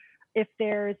where if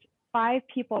there's 5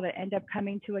 people that end up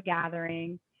coming to a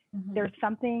gathering, there's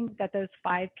something that those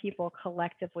 5 people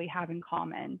collectively have in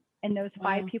common. And those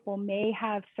 5 people may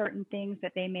have certain things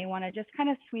that they may want to just kind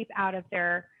of sweep out of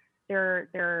their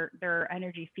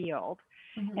energy field.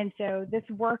 And so this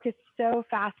work is so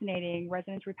fascinating,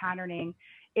 resonance repatterning.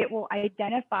 It will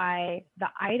identify the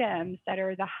items that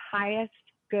are the highest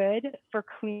good for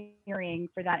clearing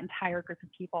for that entire group of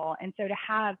people. And so to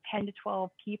have 10 to 12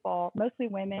 people, mostly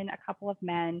women, a couple of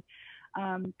men,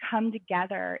 come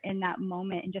together in that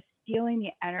moment and just feeling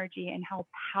the energy and how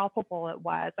palpable it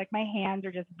was. Like my hands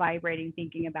are just vibrating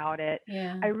thinking about it.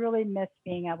 Yeah. I really miss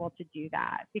being able to do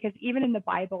that, because even in the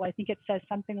Bible, I think it says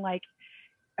something like,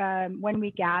 when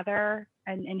we gather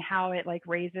and how it like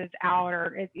raises out,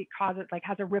 or it causes, like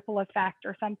has a ripple effect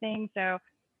or something. So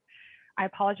I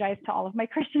apologize to all of my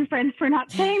Christian friends for not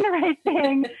saying the right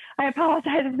thing. I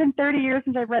apologize. It's been 30 years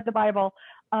since I've read the Bible.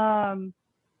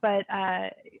 But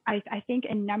I think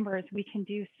in numbers, we can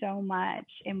do so much,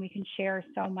 and we can share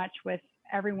so much with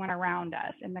everyone around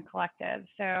us in the collective.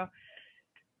 So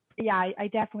yeah, I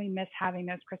definitely miss having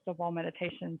those crystal ball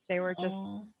meditations. They were just,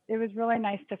 it was really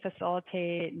nice to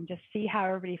facilitate and just see how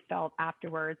everybody felt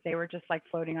afterwards. They were just like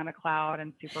floating on a cloud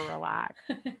and super relaxed.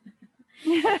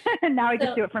 Now I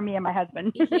just do it for me and my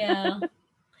husband. Yeah.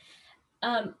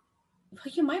 Well,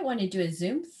 you might want to do a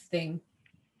Zoom thing.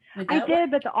 I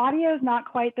did, but the audio is not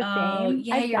quite the same.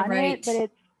 Yeah, I've you're done right. it, but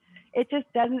it just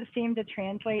doesn't seem to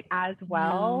translate as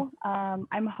well. No.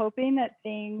 I'm hoping that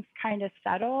things kind of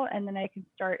settle, and then I can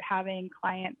start having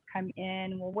clients come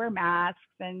in. We'll wear masks,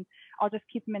 and I'll just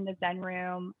keep them in the Zen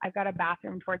room. I've got a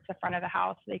bathroom towards the front of the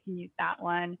house, so they can use that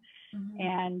one.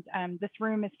 And this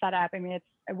room is set up. I mean, it's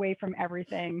away from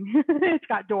everything. It's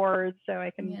got doors, so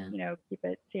I can, keep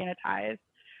it sanitized.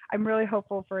 I'm really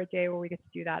hopeful for a day where we get to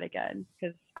do that again,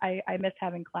 because I miss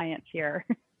having clients here.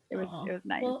 It was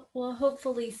nice. Well,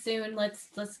 hopefully soon.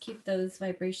 Let's keep those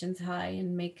vibrations high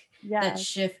and make that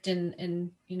shift in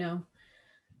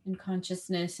in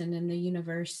consciousness and in the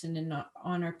universe and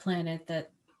on our planet,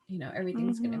 that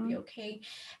everything's going to be okay.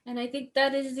 And I think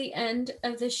that is the end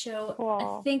of the show.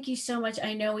 Cool. Thank you so much.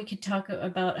 I know we could talk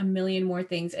about a million more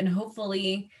things, and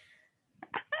hopefully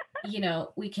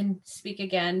we can speak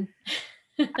again.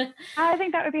 I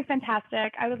think that would be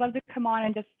fantastic. I would love to come on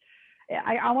and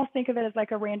I almost think of it as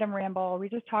like a random ramble. We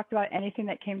just talked about anything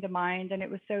that came to mind, and it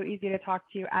was so easy to talk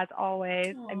to you as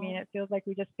always. Aww. I mean, it feels like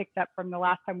we just picked up from the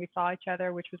last time we saw each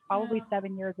other, which was probably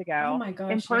 7 years ago. Oh my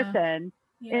gosh, in person.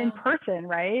 In person,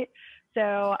 right?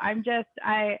 So I'm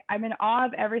in awe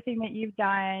of everything that you've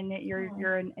done.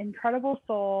 You're an incredible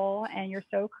soul, and you're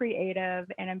so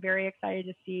creative, and I'm very excited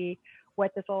to see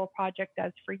what this little project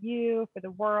does for you, for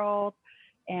the world.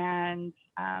 And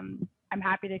I'm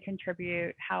happy to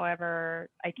contribute however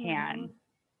I can.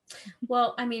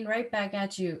 Well, I mean, right back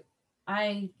at you.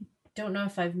 I don't know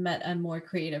if I've met a more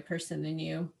creative person than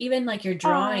you. Even like your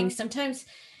drawings. Sometimes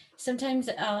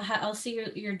I'll see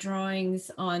your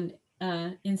drawings on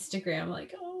Instagram.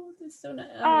 Like, oh, this is so nice.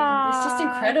 I mean, it's just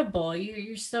incredible.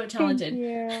 You're so talented.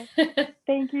 Thank you.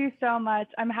 Thank you so much.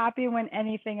 I'm happy when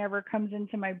anything ever comes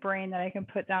into my brain that I can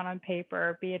put down on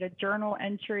paper, be it a journal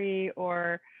entry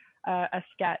or a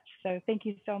sketch. So thank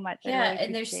you so much. Yeah, really,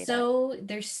 and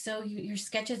your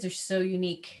sketches are so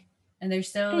unique, and they're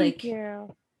so thank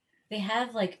you. They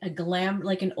have like a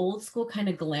like an old school kind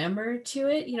of glamour to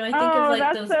it. I think of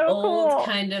like those so old cool.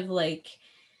 kind of like,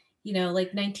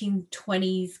 like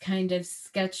 1920s kind of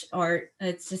sketch art.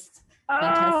 It's just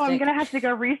fantastic. I'm gonna have to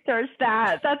go research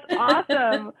that. That's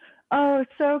awesome. Oh,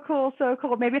 so cool, so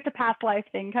cool. Maybe it's a past life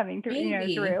thing coming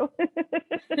through, through.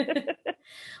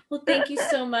 Well, thank you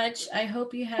so much. I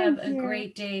hope you have a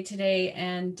great day today.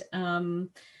 And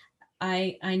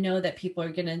I know that people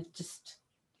are gonna just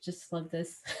love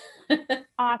this.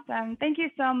 Awesome. Thank you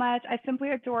so much. I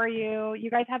simply adore you. You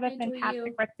guys have a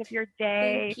fantastic rest of your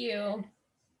day. Thank you.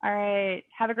 All right.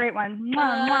 Have a great one. Bye.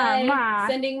 Mwah, mwah, mwah.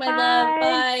 Sending my love.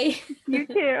 Bye. You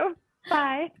too.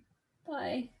 Bye.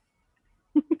 Bye.